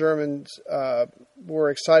Sudeten Germans were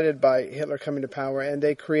excited by Hitler coming to power, and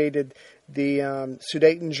they created the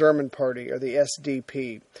Sudeten German Party, or the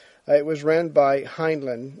SDP. It was run by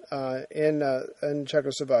Heinlein in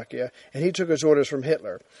Czechoslovakia, and he took his orders from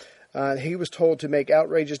Hitler. He was told to make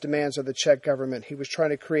outrageous demands of the Czech government. He was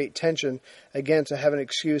trying to create tension, again, to have an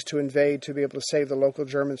excuse to invade, to be able to save the local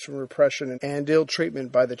Germans from repression and ill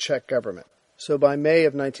treatment by the Czech government. So by May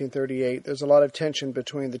of 1938, there's a lot of tension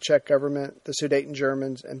between the Czech government, the Sudeten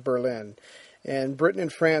Germans, and Berlin. And Britain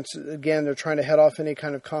and France, again, they're trying to head off any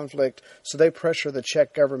kind of conflict, so they pressure the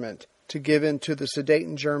Czech government to give in to the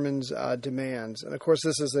Sudeten Germans' demands. And of course,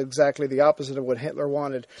 this is exactly the opposite of what Hitler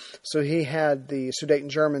wanted. So he had the Sudeten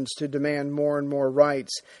Germans to demand more and more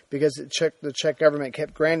rights because the Czech government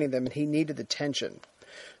kept granting them, and he needed the tension.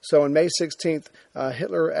 So on May 16th,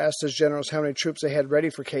 Hitler asked his generals how many troops they had ready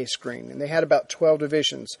for Case Green, and they had about 12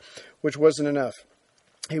 divisions, which wasn't enough.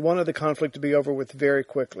 He wanted the conflict to be over with very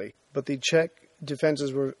quickly, but the Czech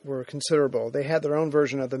defenses were considerable. They had their own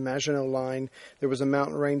version of the Maginot Line. There was a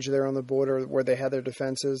mountain range there on the border where they had their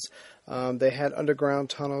defenses. They had underground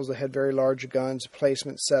tunnels. They had very large guns,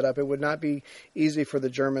 placement set up. It would not be easy for the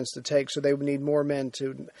Germans to take, so they would need more men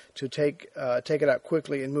to take it out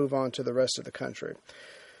quickly and move on to the rest of the country.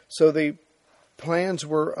 So the plans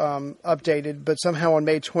were updated, but somehow on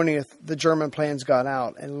May 20th, the German plans got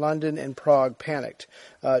out, and London and Prague panicked.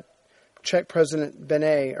 Czech President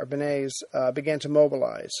Beneš began to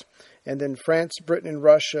mobilize. And then France, Britain, and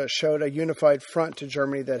Russia showed a unified front to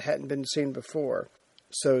Germany that hadn't been seen before.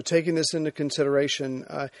 So taking this into consideration,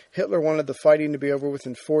 Hitler wanted the fighting to be over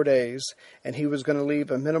within 4 days, and he was going to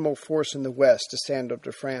leave a minimal force in the west to stand up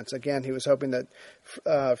to France. Again, he was hoping that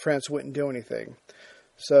France wouldn't do anything.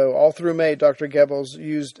 So all through May, Dr. Goebbels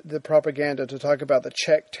used the propaganda to talk about the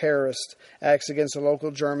Czech terrorist acts against the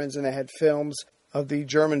local Germans, and they had films of the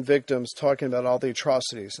German victims talking about all the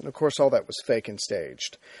atrocities. And, of course, all that was fake and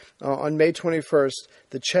staged. On May 21st,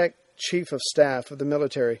 the Czech chief of staff of the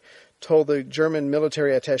military told the German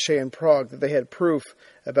military attaché in Prague that they had proof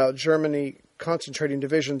about Germany concentrating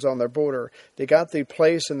divisions on their border. They got the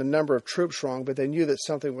place and the number of troops wrong, but they knew that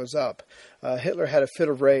something was up. Hitler had a fit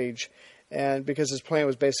of rage, and because his plan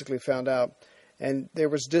was basically found out. And there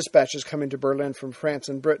was dispatches coming to Berlin from France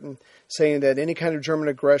and Britain saying that any kind of German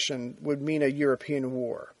aggression would mean a European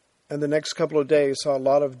war. And the next couple of days saw a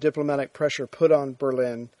lot of diplomatic pressure put on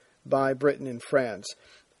Berlin by Britain and France.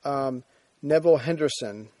 Neville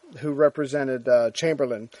Henderson, who represented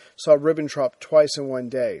Chamberlain, saw Ribbentrop twice in one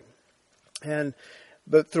day.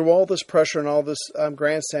 But through all this pressure and all this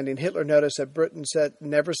grandstanding, Hitler noticed that Britain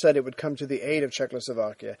never said it would come to the aid of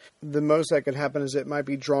Czechoslovakia. The most that could happen is it might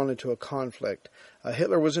be drawn into a conflict.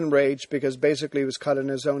 Hitler was enraged because basically he was caught in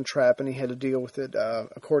his own trap and he had to deal with it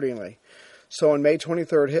accordingly. So on May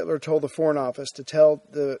 23rd, Hitler told the Foreign Office to tell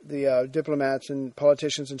the diplomats and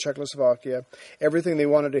politicians in Czechoslovakia everything they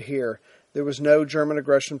wanted to hear. There was no German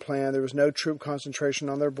aggression plan. There was no troop concentration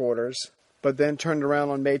on their borders. But then turned around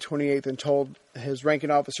on May 28th and told his ranking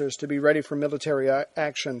officers to be ready for military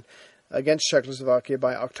action against Czechoslovakia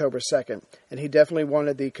by October 2nd. And he definitely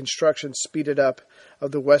wanted the construction speeded up of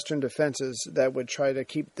the western defenses that would try to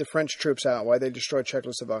keep the French troops out while they destroyed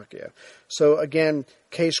Czechoslovakia. So again,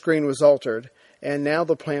 Case Green was altered, And now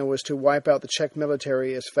the plan was to wipe out the Czech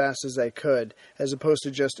military as fast as they could, as opposed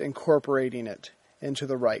to just incorporating it into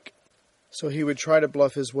the Reich. So he would try to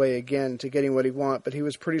bluff his way again to getting what he wanted, but he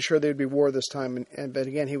was pretty sure there'd be war this time, but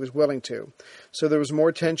again, he was willing to. So there was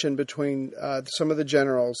more tension between some of the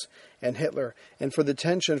generals and Hitler. And for the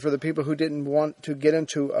tension, for the people who didn't want to get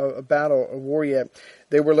into a battle, a war yet,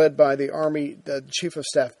 they were led by the army, the Chief of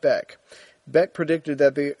Staff Beck. Beck predicted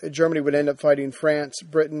that Germany would end up fighting France,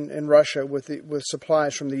 Britain, and Russia with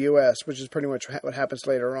supplies from the U.S., which is pretty much what happens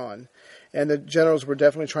later on. And the generals were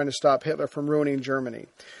definitely trying to stop Hitler from ruining Germany.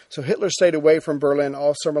 So Hitler stayed away from Berlin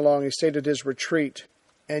all summer long. He stayed at his retreat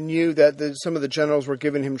and knew that some of the generals were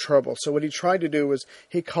giving him trouble. So what he tried to do was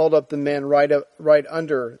he called up the men right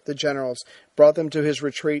under the generals, brought them to his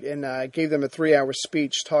retreat, and gave them a 3-hour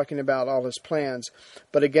speech talking about all his plans.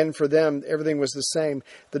 But again, for them, everything was the same.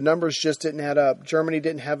 The numbers just didn't add up. Germany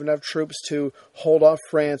didn't have enough troops to hold off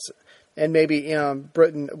France and maybe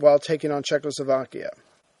Britain while taking on Czechoslovakia.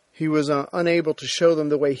 He was unable to show them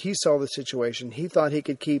the way he saw the situation. He thought he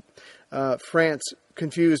could keep France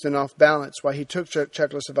confused and off balance while he took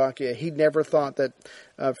Czechoslovakia. He never thought that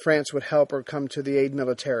France would help or come to the aid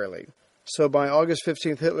militarily. So by August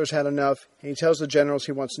 15th, Hitler's had enough, and he tells the generals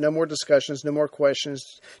he wants no more discussions, no more questions,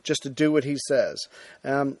 just to do what he says.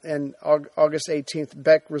 And August 18th,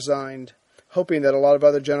 Beck resigned, hoping that a lot of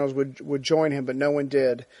other generals would join him, but no one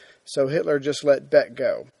did. So Hitler just let Beck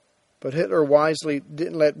go. But Hitler wisely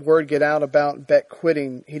didn't let word get out about Beck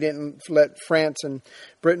quitting. He didn't let France and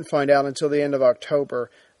Britain find out until the end of October,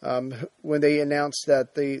 when they announced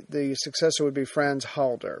that the successor would be Franz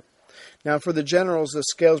Halder. Now, for the generals, the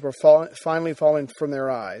scales were finally falling from their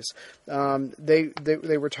eyes.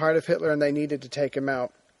 They were tired of Hitler and they needed to take him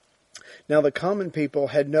out. Now, the common people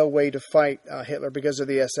had no way to fight Hitler because of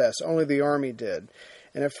the SS. Only the army did.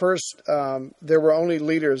 And at first, there were only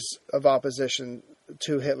leaders of opposition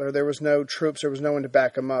to Hitler. There was no troops. There was no one to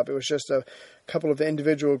back him up. It was just a couple of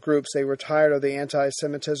individual groups. They were tired of the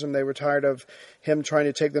anti-Semitism. They were tired of him trying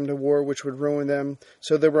to take them to war, which would ruin them.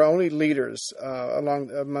 So there were only leaders among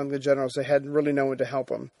the generals. They had really no one to help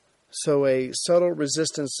them. So a subtle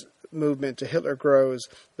resistance movement to Hitler grows,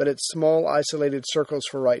 but it's small, isolated circles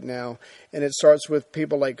for right now. And it starts with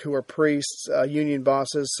people who are priests, union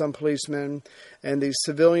bosses, some policemen, and the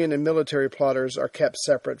civilian and military plotters are kept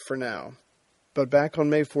separate for now. But back on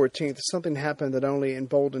May 14th, something happened that only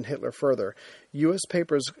emboldened Hitler further. U.S.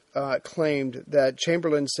 papers claimed that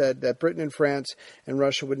Chamberlain said that Britain and France and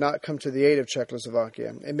Russia would not come to the aid of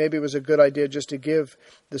Czechoslovakia. And maybe it was a good idea just to give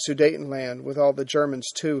the Sudetenland with all the Germans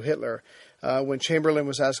to Hitler. When Chamberlain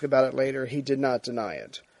was asked about it later, he did not deny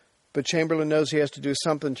it. But Chamberlain knows he has to do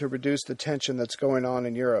something to reduce the tension that's going on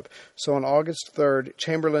in Europe. So on August 3rd,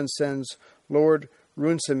 Chamberlain sends Lord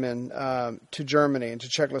Runciman to Germany and to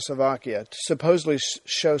Czechoslovakia to supposedly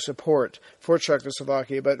show support for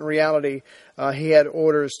Czechoslovakia, but in reality, he had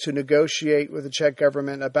orders to negotiate with the Czech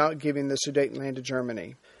government about giving the Sudetenland to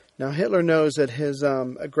Germany. Now, Hitler knows that his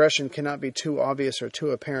aggression cannot be too obvious or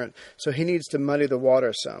too apparent, so he needs to muddy the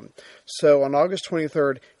water some. So on August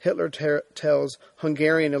 23rd, Hitler tells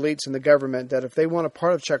Hungarian elites in the government that if they want a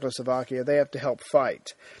part of Czechoslovakia, they have to help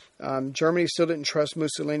fight. Germany still didn't trust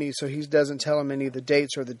Mussolini, so he doesn't tell him any of the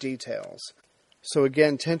dates or the details. So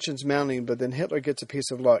again, tension's mounting, but then Hitler gets a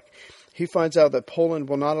piece of luck. He finds out that Poland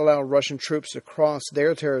will not allow Russian troops to cross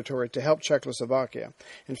their territory to help Czechoslovakia.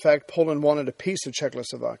 In fact, Poland wanted a piece of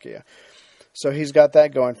Czechoslovakia. So he's got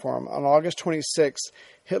that going for him. On August 26th,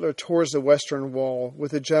 Hitler tours the Western Wall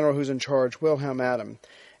with the general who's in charge, Wilhelm Adam.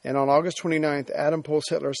 And on August 29th, Adam pulls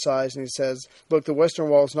Hitler aside and he says, look, the Western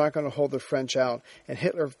Wall is not going to hold the French out. And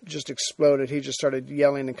Hitler just exploded. He just started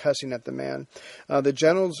yelling and cussing at the man. The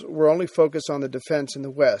generals were only focused on the defense in the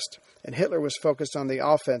West, and Hitler was focused on the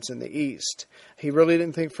offense in the East. He really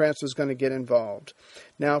didn't think France was going to get involved.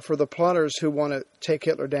 Now, for the plotters who want to take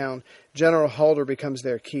Hitler down, General Halder becomes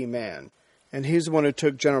their key man. And he's the one who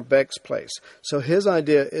took General Beck's place. So his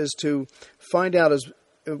idea is to find out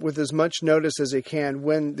with as much notice as he can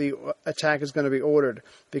when the attack is going to be ordered.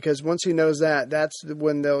 Because once he knows that, that's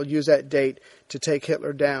when they'll use that date to take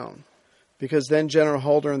Hitler down. Because then General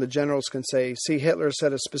Halder and the generals can say, see, Hitler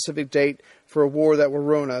set a specific date for a war that will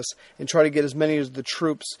ruin us, and try to get as many of the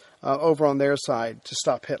troops over on their side to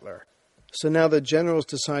stop Hitler. So now the generals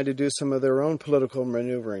decide to do some of their own political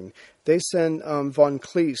maneuvering. They send von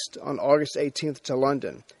Kleist on August 18th to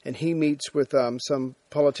London, and he meets with some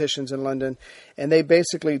politicians in London, and they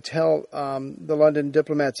basically tell the London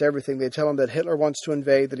diplomats everything. They tell them that Hitler wants to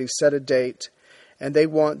invade, that he set a date, and they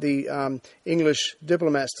want the English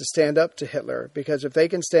diplomats to stand up to Hitler, because if they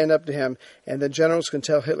can stand up to him and the generals can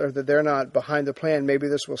tell Hitler that they're not behind the plan, maybe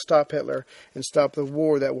this will stop Hitler and stop the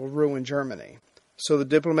war that will ruin Germany. So the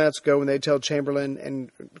diplomats go and they tell Chamberlain,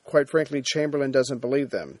 and quite frankly, Chamberlain doesn't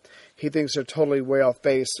believe them. He thinks they're totally way off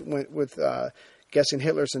base with guessing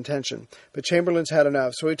Hitler's intention. But Chamberlain's had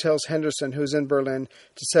enough, so he tells Henderson, who's in Berlin,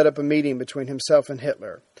 to set up a meeting between himself and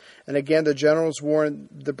Hitler. And again, the generals warn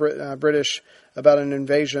the British about an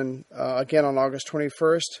invasion, again on August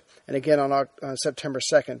 21st, and again on September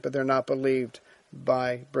 2nd, but they're not believed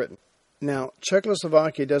by Britain. Now,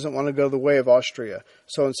 Czechoslovakia doesn't want to go the way of Austria.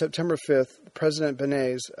 So on September 5th, President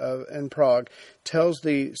Beneš in Prague tells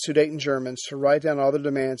the Sudeten Germans to write down all the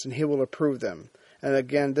demands and he will approve them. And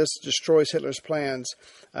again, this destroys Hitler's plans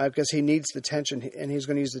because he needs the tension, and he's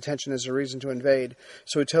going to use the tension as a reason to invade.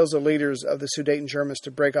 So he tells the leaders of the Sudeten Germans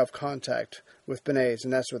to break off contact with Beneš,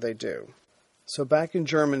 and that's what they do. So back in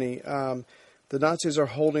Germany, the Nazis are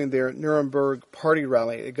holding their Nuremberg party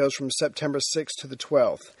rally. It goes from September 6th to the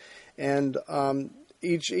 12th. And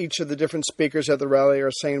each of the different speakers at the rally are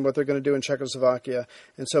saying what they're going to do in Czechoslovakia.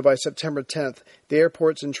 And so by September 10th, the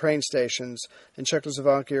airports and train stations in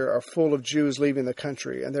Czechoslovakia are full of Jews leaving the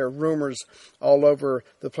country. And there are rumors all over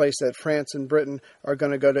the place that France and Britain are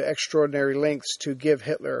going to go to extraordinary lengths to give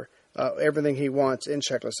Hitler everything he wants in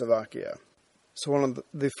Czechoslovakia. So on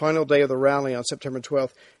the final day of the rally on September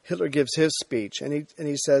 12th, Hitler gives his speech, and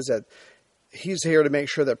he says that he's here to make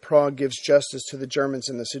sure that Prague gives justice to the Germans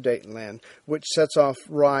in the Sudetenland, which sets off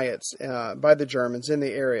riots by the Germans in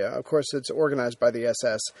the area. Of course, it's organized by the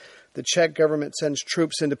SS. The Czech government sends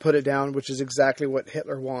troops in to put it down, which is exactly what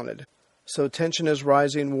Hitler wanted. So tension is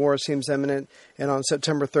rising, war seems imminent, and on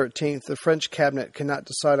September 13th, the French cabinet cannot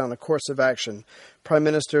decide on a course of action. Prime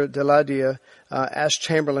Minister Daladier asked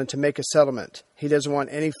Chamberlain to make a settlement. He doesn't want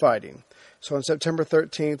any fighting. So on September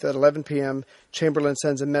 13th at 11 p.m., Chamberlain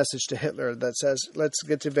sends a message to Hitler that says, let's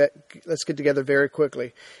get together very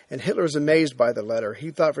quickly. And Hitler is amazed by the letter.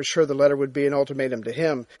 He thought for sure the letter would be an ultimatum to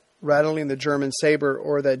him, rattling the German saber,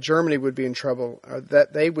 or that Germany would be in trouble, or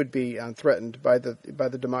that they would be threatened by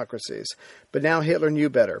the democracies. But now Hitler knew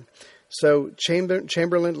better. So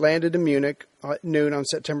Chamberlain landed in Munich at noon on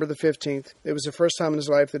September the 15th. It was the first time in his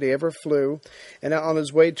life that he ever flew. And on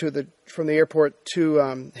his way from the airport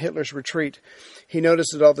to Hitler's retreat, he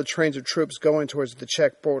noticed that all the trains of troops going towards the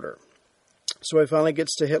Czech border. So he finally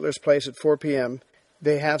gets to Hitler's place at 4 p.m.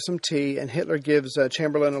 They have some tea, and Hitler gives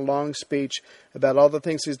Chamberlain a long speech about all the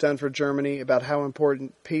things he's done for Germany, about how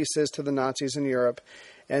important peace is to the Nazis in Europe,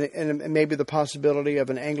 and maybe the possibility of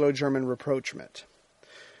an Anglo-German rapprochement.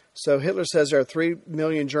 So Hitler says there are 3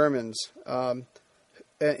 million Germans in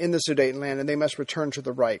the Sudetenland, and they must return to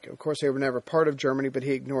the Reich. Of course, they were never part of Germany, but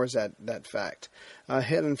he ignores that fact.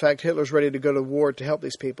 In fact, Hitler's ready to go to war to help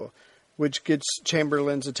these people, which gets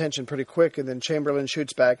Chamberlain's attention pretty quick, and then Chamberlain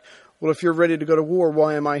shoots back, well, if you're ready to go to war,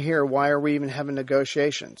 why am I here? Why are we even having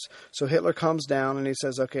negotiations? So Hitler calms down, and he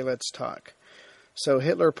says, okay, let's talk. So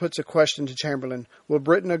Hitler puts a question to Chamberlain. Will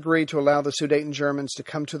Britain agree to allow the Sudeten Germans to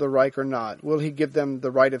come to the Reich or not? Will he give them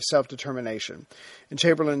the right of self-determination? And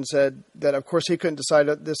Chamberlain said that, of course, he couldn't decide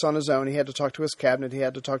this on his own. He had to talk to his cabinet. He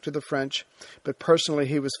had to talk to the French. But personally,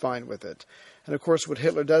 he was fine with it. And, of course, what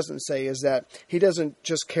Hitler doesn't say is that he doesn't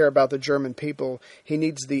just care about the German people. He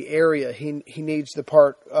needs the area. He needs the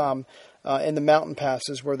part in the mountain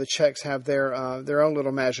passes where the Czechs have their own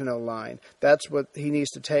little Maginot Line. That's what he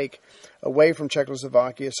needs to take away from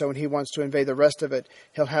Czechoslovakia. So when he wants to invade the rest of it,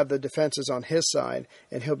 he'll have the defenses on his side,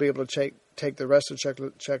 and he'll be able to take the rest of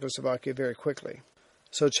Czechoslovakia very quickly.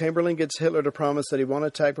 So Chamberlain gets Hitler to promise that he won't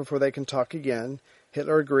attack before they can talk again.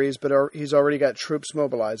 Hitler agrees, but he's already got troops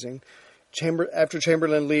mobilizing. After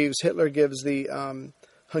Chamberlain leaves, Hitler gives the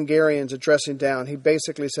Hungarians a dressing down. He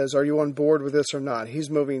basically says, are you on board with this or not? He's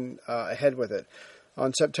moving ahead with it.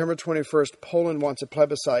 On September 21st, Poland wants a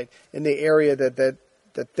plebiscite in the area that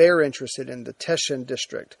they're interested in, the Teschen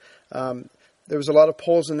district. There was a lot of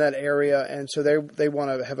Poles in that area, and so they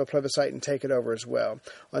want to have a plebiscite and take it over as well.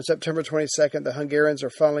 On September 22nd, the Hungarians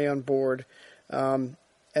are finally on board, and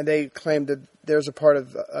they claim that there's a part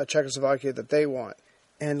of Czechoslovakia that they want.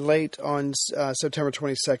 And late on September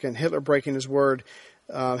 22nd, Hitler, breaking his word,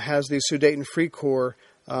 has the Sudeten Free Corps,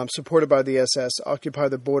 supported by the SS, occupy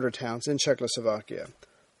the border towns in Czechoslovakia.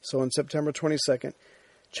 So on September 22nd,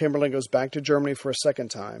 Chamberlain goes back to Germany for a second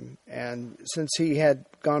time. And since he had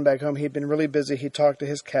gone back home, he'd been really busy. He talked to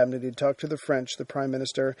his cabinet. He talked to the French, the prime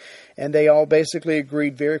minister, and they all basically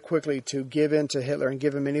agreed very quickly to give in to Hitler and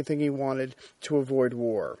give him anything he wanted to avoid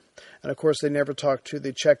war. And of course, they never talked to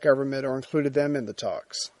the Czech government or included them in the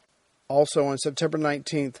talks. Also, on September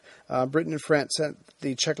 19th, Britain and France sent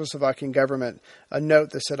the Czechoslovakian government a note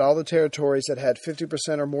that said all the territories that had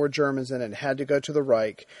 50% or more Germans in it had to go to the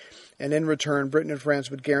Reich, and in return, Britain and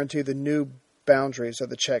France would guarantee the new boundaries of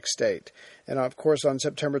the Czech state. And of course, on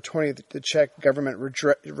September 20th, the Czech government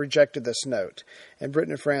rejected this note. And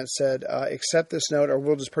Britain and France said, accept this note or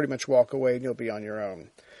we'll just pretty much walk away and you'll be on your own.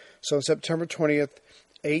 So on September 20th,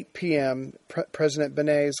 8 p.m., President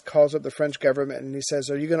Beneš calls up the French government and he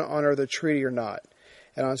says, are you going to honor the treaty or not?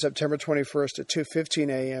 And on September 21st at 2:15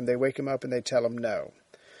 a.m., they wake him up and they tell him no.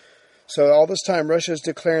 So all this time, Russia is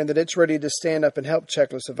declaring that it's ready to stand up and help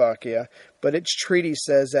Czechoslovakia, but its treaty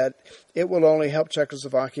says that it will only help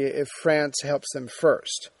Czechoslovakia if France helps them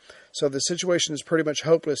first. So the situation is pretty much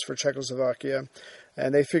hopeless for Czechoslovakia,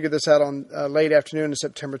 and they figured this out on late afternoon of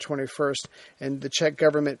September 21st, and the Czech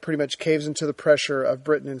government pretty much caves into the pressure of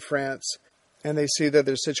Britain and France, and they see that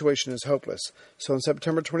their situation is hopeless. So on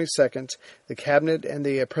September 22nd, the cabinet and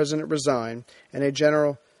the president resign, and a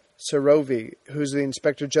General Surovi, who's the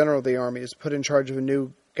Inspector General of the Army, is put in charge of a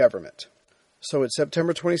new government. So it's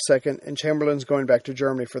September 22nd, and Chamberlain's going back to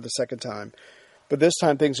Germany for the second time. But this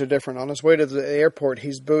time things are different. On his way to the airport,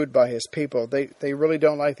 he's booed by his people. They really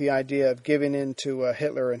don't like the idea of giving in to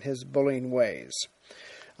Hitler and his bullying ways.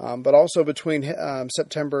 But also between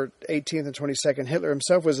September 18th and 22nd, Hitler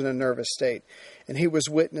himself was in a nervous state. And he was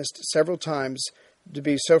witnessed several times to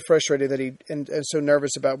be so frustrated that and so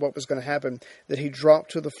nervous about what was going to happen that he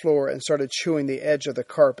dropped to the floor and started chewing the edge of the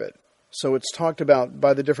carpet. So it's talked about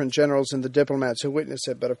by the different generals and the diplomats who witnessed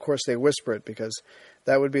it, but of course they whisper it because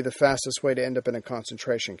that would be the fastest way to end up in a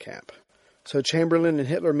concentration camp. So Chamberlain and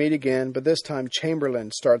Hitler meet again, but this time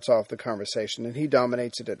Chamberlain starts off the conversation, and he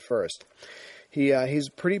dominates it at first. He's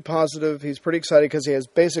pretty positive. He's pretty excited because he has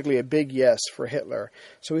basically a big yes for Hitler.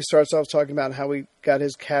 So he starts off talking about how he got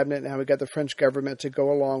his cabinet and how he got the French government to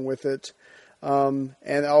go along with it.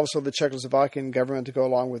 And also the Czechoslovakian government to go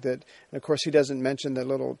along with it. And of course, he doesn't mention the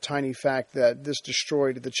little tiny fact that this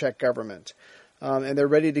destroyed the Czech government. And they're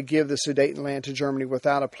ready to give the Sudetenland to Germany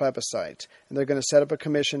without a plebiscite. And they're going to set up a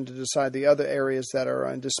commission to decide the other areas that are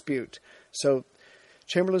in dispute. So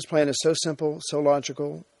Chamberlain's plan is so simple, so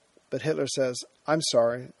logical. But Hitler says, I'm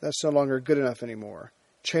sorry, that's no longer good enough anymore.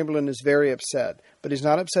 Chamberlain is very upset, but he's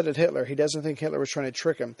not upset at Hitler. He doesn't think Hitler was trying to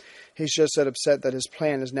trick him. He's just upset that his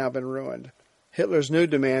plan has now been ruined. Hitler's new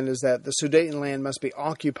demand is that the Sudetenland must be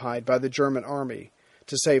occupied by the German army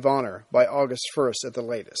to save honor by August 1st at the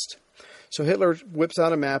latest. So Hitler whips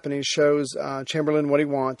out a map and he shows Chamberlain what he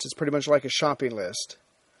wants. It's pretty much like a shopping list.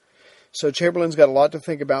 So Chamberlain's got a lot to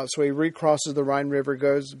think about, so he recrosses the Rhine River,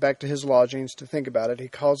 goes back to his lodgings to think about it. He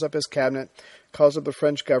calls up his cabinet, calls up the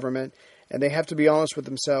French government, and they have to be honest with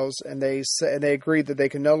themselves, and they agree that they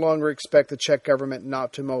can no longer expect the Czech government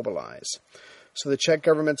not to mobilize. So the Czech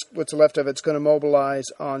government, what's left of it's going to mobilize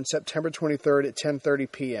on September 23rd at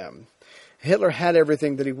 10:30 p.m. Hitler had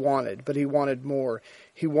everything that he wanted, but he wanted more.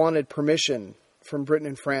 He wanted permission from Britain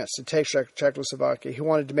and France to take Czechoslovakia. He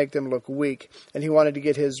wanted to make them look weak, and he wanted to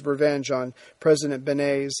get his revenge on President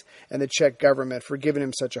Beneš and the Czech government for giving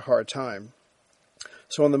him such a hard time.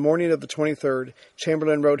 So on the morning of the 23rd,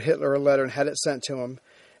 Chamberlain wrote Hitler a letter and had it sent to him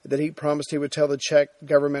that he promised he would tell the Czech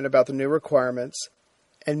government about the new requirements,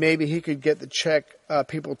 and maybe he could get the Czech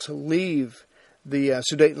people to leave the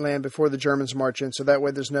Sudetenland before the Germans march in, so that way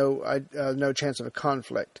there's no chance of a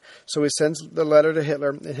conflict. So he sends the letter to Hitler,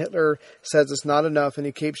 and Hitler says it's not enough, and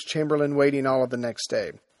he keeps Chamberlain waiting all of the next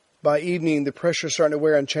day. By evening, the pressure's starting to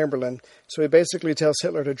wear on Chamberlain, so he basically tells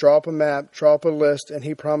Hitler to draw up a map, draw up a list, and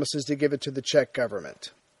he promises to give it to the Czech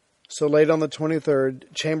government. So late on the 23rd,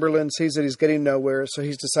 Chamberlain sees that he's getting nowhere, so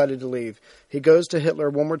he's decided to leave. He goes to Hitler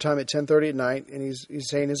one more time at 10:30 at night, and he's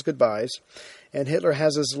saying his goodbyes. And Hitler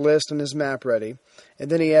has his list and his map ready. And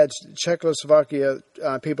then he adds, Czechoslovakia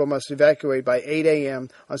people must evacuate by 8 a.m.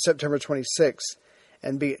 on September 26th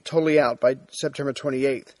and be totally out by September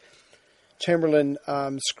 28th. Chamberlain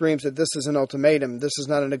screams that this is an ultimatum. This is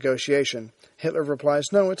not a negotiation. Hitler replies,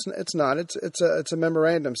 no, it's not. It's a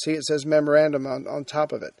memorandum. See, it says memorandum on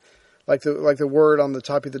top of it. Like the word on the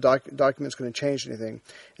top of the document is going to change anything.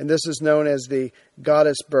 And this is known as the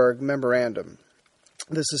Godesberg Memorandum.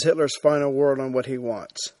 This is Hitler's final word on what he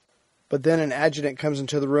wants. But then an adjutant comes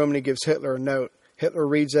into the room and he gives Hitler a note. Hitler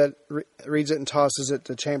reads it and tosses it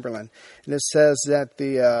to Chamberlain. And it says that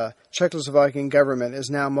the Czechoslovakian government is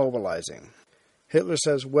now mobilizing. Hitler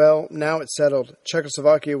says, well, now it's settled.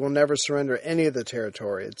 Czechoslovakia will never surrender any of the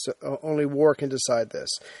territory. Only war can decide this.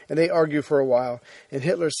 And they argue for a while. And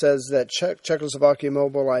Hitler says that Czechoslovakia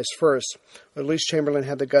mobilized first. At least Chamberlain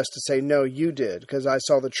had the guts to say, no, you did, because I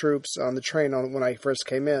saw the troops on the train when I first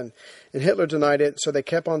came in. And Hitler denied it, so they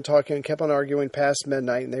kept on talking and kept on arguing past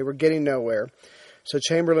midnight, and they were getting nowhere. So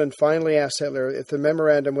Chamberlain finally asked Hitler if the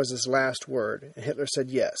memorandum was his last word. And Hitler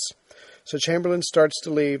said yes. So Chamberlain starts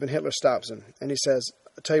to leave, and Hitler stops him. And he says,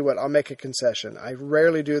 I'll tell you what, I'll make a concession. I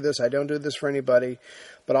rarely do this. I don't do this for anybody.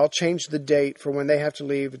 But I'll change the date for when they have to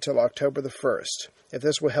leave until October the 1st, if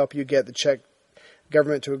this will help you get the Czech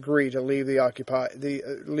government to agree to leave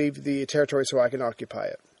the territory so I can occupy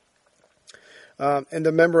it. And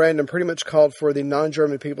the memorandum pretty much called for the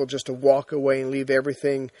non-German people just to walk away and leave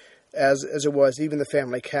everything as it was, even the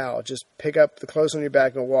family cow. Just pick up the clothes on your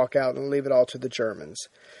back and walk out and leave it all to the Germans.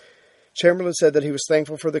 Chamberlain said that he was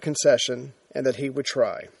thankful for the concession and that he would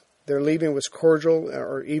try. Their leaving was cordial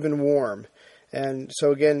or even warm. And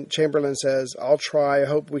so again, Chamberlain says, I'll try. I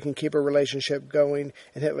hope we can keep a relationship going.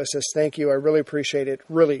 And Hitler says, thank you. I really appreciate it.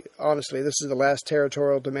 Really, honestly, this is the last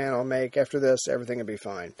territorial demand I'll make. After this, everything will be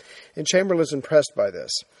fine. And Chamberlain's impressed by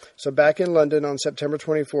this. So back in London on September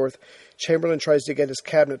 24th, Chamberlain tries to get his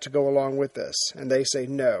cabinet to go along with this. And they say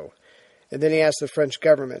no. And then he asks the French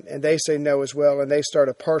government, and they say no as well, and they start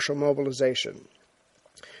a partial mobilization.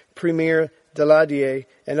 Premier Daladier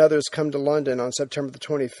and others come to London on September the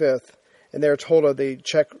 25th, and they're told of the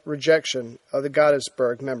Czech rejection of the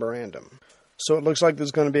Gettysburg Memorandum. So it looks like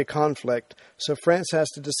there's going to be a conflict. So France has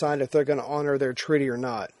to decide if they're going to honor their treaty or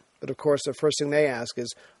not. But of course, the first thing they ask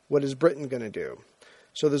is, what is Britain going to do?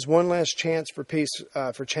 So there's one last chance for peace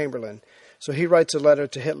for Chamberlain. So he writes a letter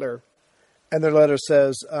to Hitler. And their letter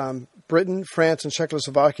says, Britain, France, and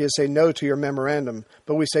Czechoslovakia say no to your memorandum,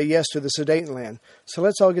 but we say yes to the Sudetenland. So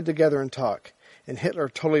let's all get together and talk. And Hitler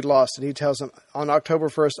totally lost it. He tells them, on October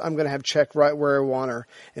 1st, I'm going to have Czech right where I want her.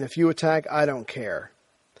 And if you attack, I don't care.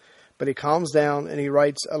 But he calms down and he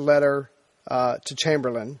writes a letter to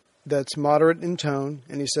Chamberlain that's moderate in tone.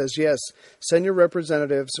 And he says, yes, send your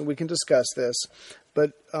representatives and we can discuss this.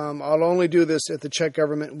 But I'll only do this if the Czech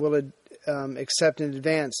government will accept in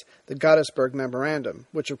advance the Gettysburg Memorandum,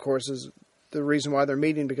 which of course is the reason why they're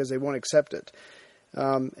meeting, because they won't accept it.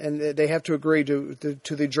 And they have to agree to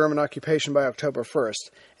the German occupation by October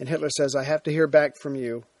 1st. And Hitler says, I have to hear back from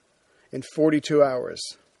you in 42 hours,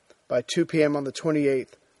 by 2 p.m. on the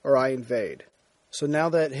 28th, or I invade. So now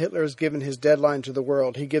that Hitler has given his deadline to the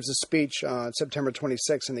world, he gives a speech on September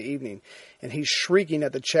 26th in the evening, and he's shrieking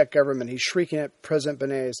at the Czech government. He's shrieking at President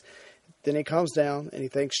Beneš. Then he calms down and he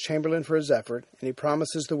thanks Chamberlain for his effort, and he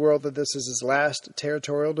promises the world that this is his last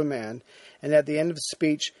territorial demand. And at the end of the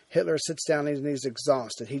speech, Hitler sits down and he's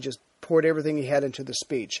exhausted. He just poured everything he had into the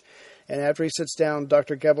speech. And after he sits down,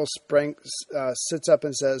 Dr. Goebbels sits up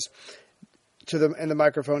and says in the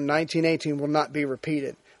microphone, 1918 will not be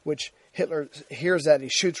repeated, which Hitler hears that. He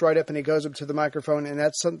shoots right up and he goes up to the microphone, and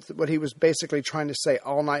that's what he was basically trying to say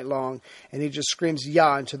all night long. And he just screams,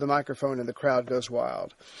 "Ja," into the microphone, and the crowd goes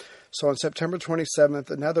wild. So on September 27th,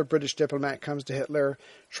 another British diplomat comes to Hitler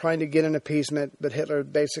trying to get an appeasement, but Hitler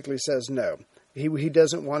basically says no. He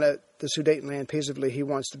doesn't want the Sudetenland peaceably. He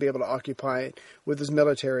wants to be able to occupy it with his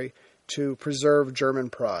military to preserve German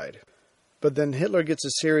pride. But then Hitler gets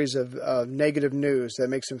a series of negative news that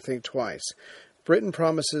makes him think twice. Britain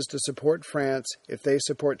promises to support France if they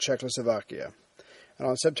support Czechoslovakia. And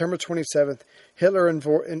on September 27th, Hitler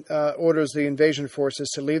orders the invasion forces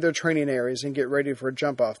to leave their training areas and get ready for a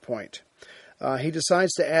jump-off point. He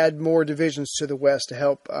decides to add more divisions to the west to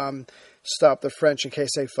help stop the French in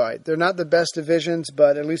case they fight. They're not the best divisions,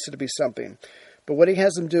 but at least it'll be something. But what he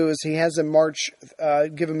has them do is he has them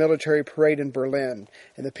give a military parade in Berlin.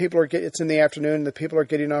 And the people it's in the afternoon, the people are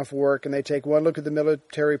getting off work, and they take one look at the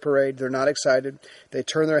military parade. They're not excited. They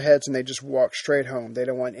turn their heads and they just walk straight home. They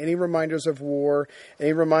don't want any reminders of war,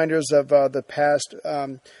 any reminders of the past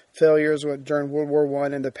failures during World War I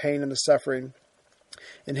and the pain and the suffering.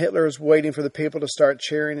 And Hitler is waiting for the people to start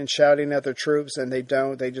cheering and shouting at their troops, and they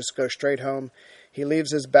don't. They just go straight home. He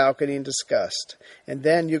leaves his balcony in disgust. And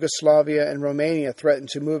then Yugoslavia and Romania threaten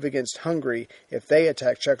to move against Hungary if they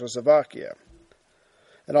attack Czechoslovakia.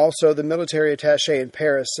 And also the military attaché in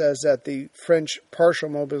Paris says that the French partial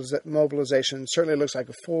mobilization certainly looks like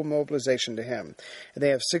a full mobilization to him. And they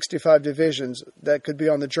have 65 divisions that could be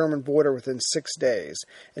on the German border within 6 days.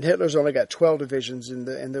 And Hitler's only got 12 divisions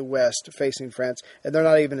in the west facing France, and they're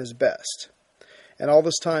not even his best. And all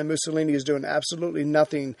this time, Mussolini is doing absolutely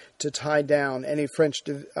nothing to tie down any French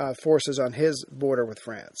forces on his border with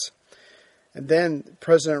France. And then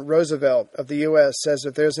President Roosevelt of the U.S. says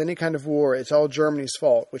if there's any kind of war, it's all Germany's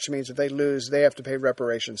fault, which means if they lose, they have to pay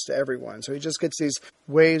reparations to everyone. So he just gets these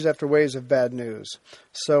waves after waves of bad news.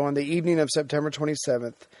 So on the evening of September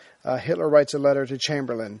 27th, Hitler writes a letter to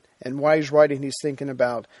Chamberlain. And while he's writing, he's thinking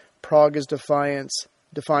about Prague is defiant,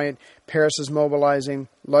 Paris is mobilizing,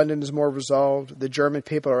 London is more resolved, the German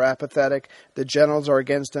people are apathetic, the generals are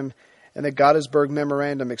against him, and the Gettysburg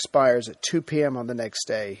Memorandum expires at 2 p.m. on the next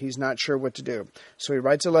day. He's not sure what to do. So he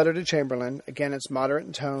writes a letter to Chamberlain. Again, it's moderate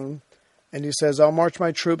in tone. And he says, I'll march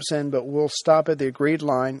my troops in, but we'll stop at the agreed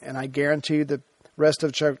line, and I guarantee the rest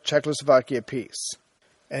of Czechoslovakia peace.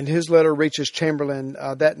 And his letter reaches Chamberlain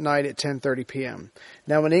that night at 10:30 p.m.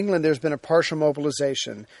 Now, in England, there's been a partial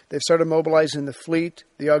mobilization. They've started mobilizing the fleet,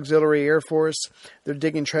 the auxiliary air force. They're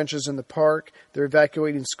digging trenches in the park. They're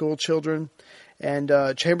evacuating school children. And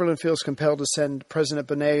Chamberlain feels compelled to send President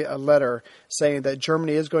Bonnet a letter saying that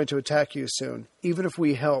Germany is going to attack you soon. Even if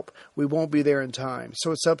we help, we won't be there in time.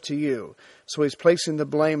 So it's up to you. So he's placing the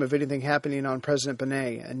blame of anything happening on President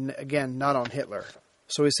Bonnet, and again, not on Hitler.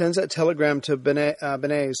 So he sends that telegram to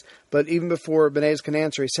Benet's, but even before Benet's can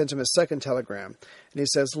answer, he sends him a second telegram. And he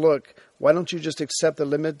says, look, why don't you just accept the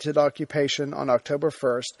limited occupation on October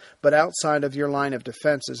 1st, but outside of your line of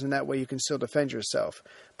defenses, and that way you can still defend yourself.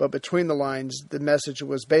 But between the lines, the message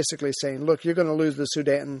was basically saying, look, you're going to lose the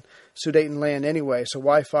Sudeten land anyway, so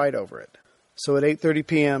why fight over it? So at 8:30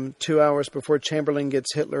 p.m., 2 hours before Chamberlain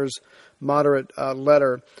gets Hitler's moderate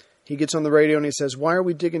letter, he gets on the radio and he says, why are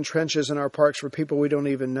we digging trenches in our parks for people we don't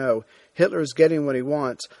even know? Hitler's getting what he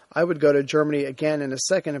wants. I would go to Germany again in a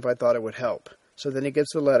second if I thought it would help. So then he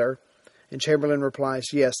gets the letter, and Chamberlain replies,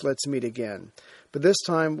 yes, let's meet again. But this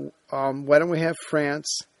time, why don't we have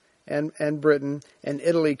France and Britain and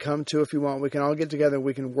Italy come too if you want? We can all get together and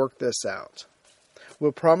we can work this out.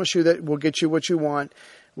 We'll promise you that we'll get you what you want.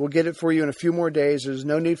 We'll get it for you in a few more days. There's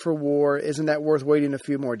no need for war. Isn't that worth waiting a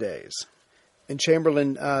few more days? And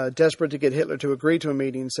Chamberlain, desperate to get Hitler to agree to a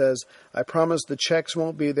meeting, says, I promise the Czechs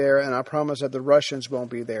won't be there, and I promise that the Russians won't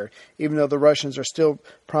be there, even though the Russians are still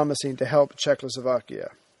promising to help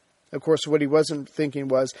Czechoslovakia. Of course, what he wasn't thinking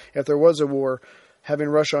was, if there was a war, having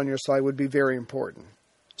Russia on your side would be very important.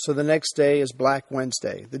 So the next day is Black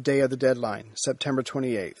Wednesday, the day of the deadline, September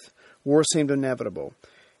 28th. War seemed inevitable.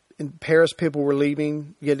 In Paris, people were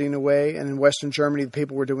leaving, getting away, and in Western Germany, the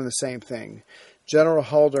people were doing the same thing. General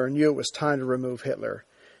Halder knew it was time to remove Hitler.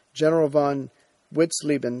 General von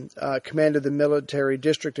Witzleben commanded the military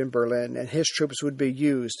district in Berlin, and his troops would be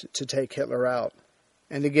used to take Hitler out.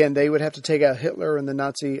 And again, they would have to take out Hitler and the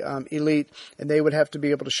Nazi elite, and they would have to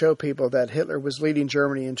be able to show people that Hitler was leading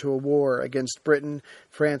Germany into a war against Britain,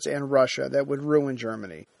 France, and Russia that would ruin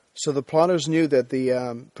Germany. So the plotters knew that the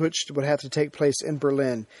putsch would have to take place in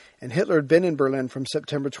Berlin, and Hitler had been in Berlin from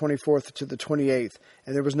September 24th to the 28th,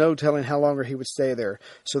 and there was no telling how longer he would stay there.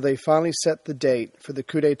 So they finally set the date for the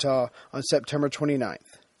coup d'etat on September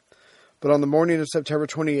 29th. But on the morning of September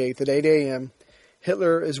 28th at 8 a.m.,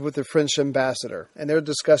 Hitler is with the French ambassador, and they're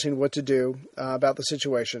discussing what to do about the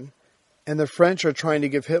situation. And the French are trying to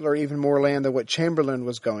give Hitler even more land than what Chamberlain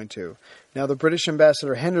was going to. Now, the British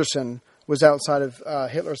ambassador Henderson was outside of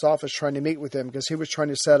Hitler's office trying to meet with him because he was trying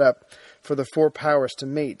to set up for the four powers to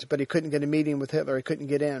meet, but he couldn't get a meeting with Hitler. He couldn't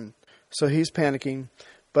get in. So he's panicking.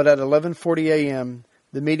 But at 11:40 a.m.,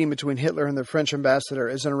 the meeting between Hitler and the French ambassador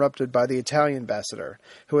is interrupted by the Italian ambassador,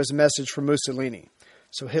 who has a message from Mussolini.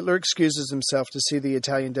 So Hitler excuses himself to see the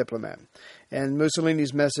Italian diplomat. And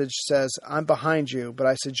Mussolini's message says, I'm behind you, but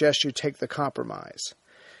I suggest you take the compromise.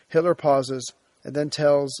 Hitler pauses and then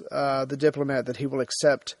tells the diplomat that he will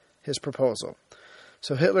accept his proposal.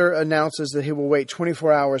 So Hitler announces that he will wait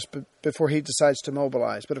 24 hours before he decides to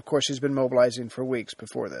mobilize. But of course, he's been mobilizing for weeks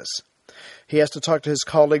before this. He has to talk to his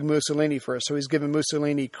colleague Mussolini first, so he's given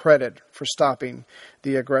Mussolini credit for stopping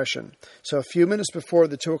the aggression. So a few minutes before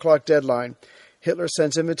the 2 o'clock deadline, Hitler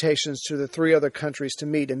sends invitations to the 3 other countries to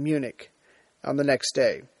meet in Munich on the next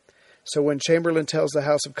day. So when Chamberlain tells the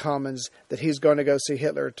House of Commons that he's going to go see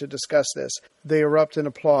Hitler to discuss this, they erupt in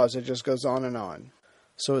applause. It just goes on and on.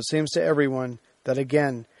 So it seems to everyone that,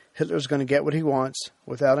 again, Hitler's going to get what he wants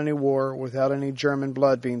without any war, without any German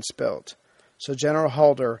blood being spilt. So General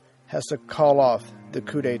Halder has to call off the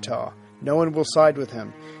coup d'etat. No one will side with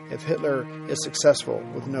him if Hitler is successful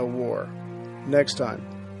with no war. Next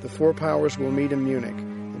time, the 4 powers will meet in Munich,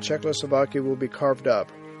 and Czechoslovakia will be carved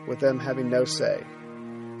up, with them having no say.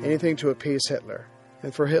 Anything to appease Hitler.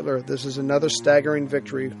 And for Hitler, this is another staggering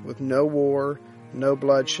victory with no war, no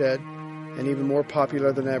bloodshed, and even more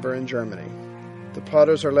popular than ever in Germany. The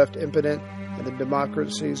plotters are left impotent, and the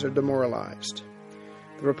democracies are demoralized.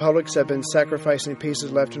 The republics have been sacrificing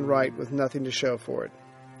pieces left and right with nothing to show for it.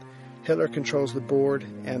 Hitler controls the board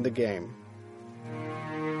and the game.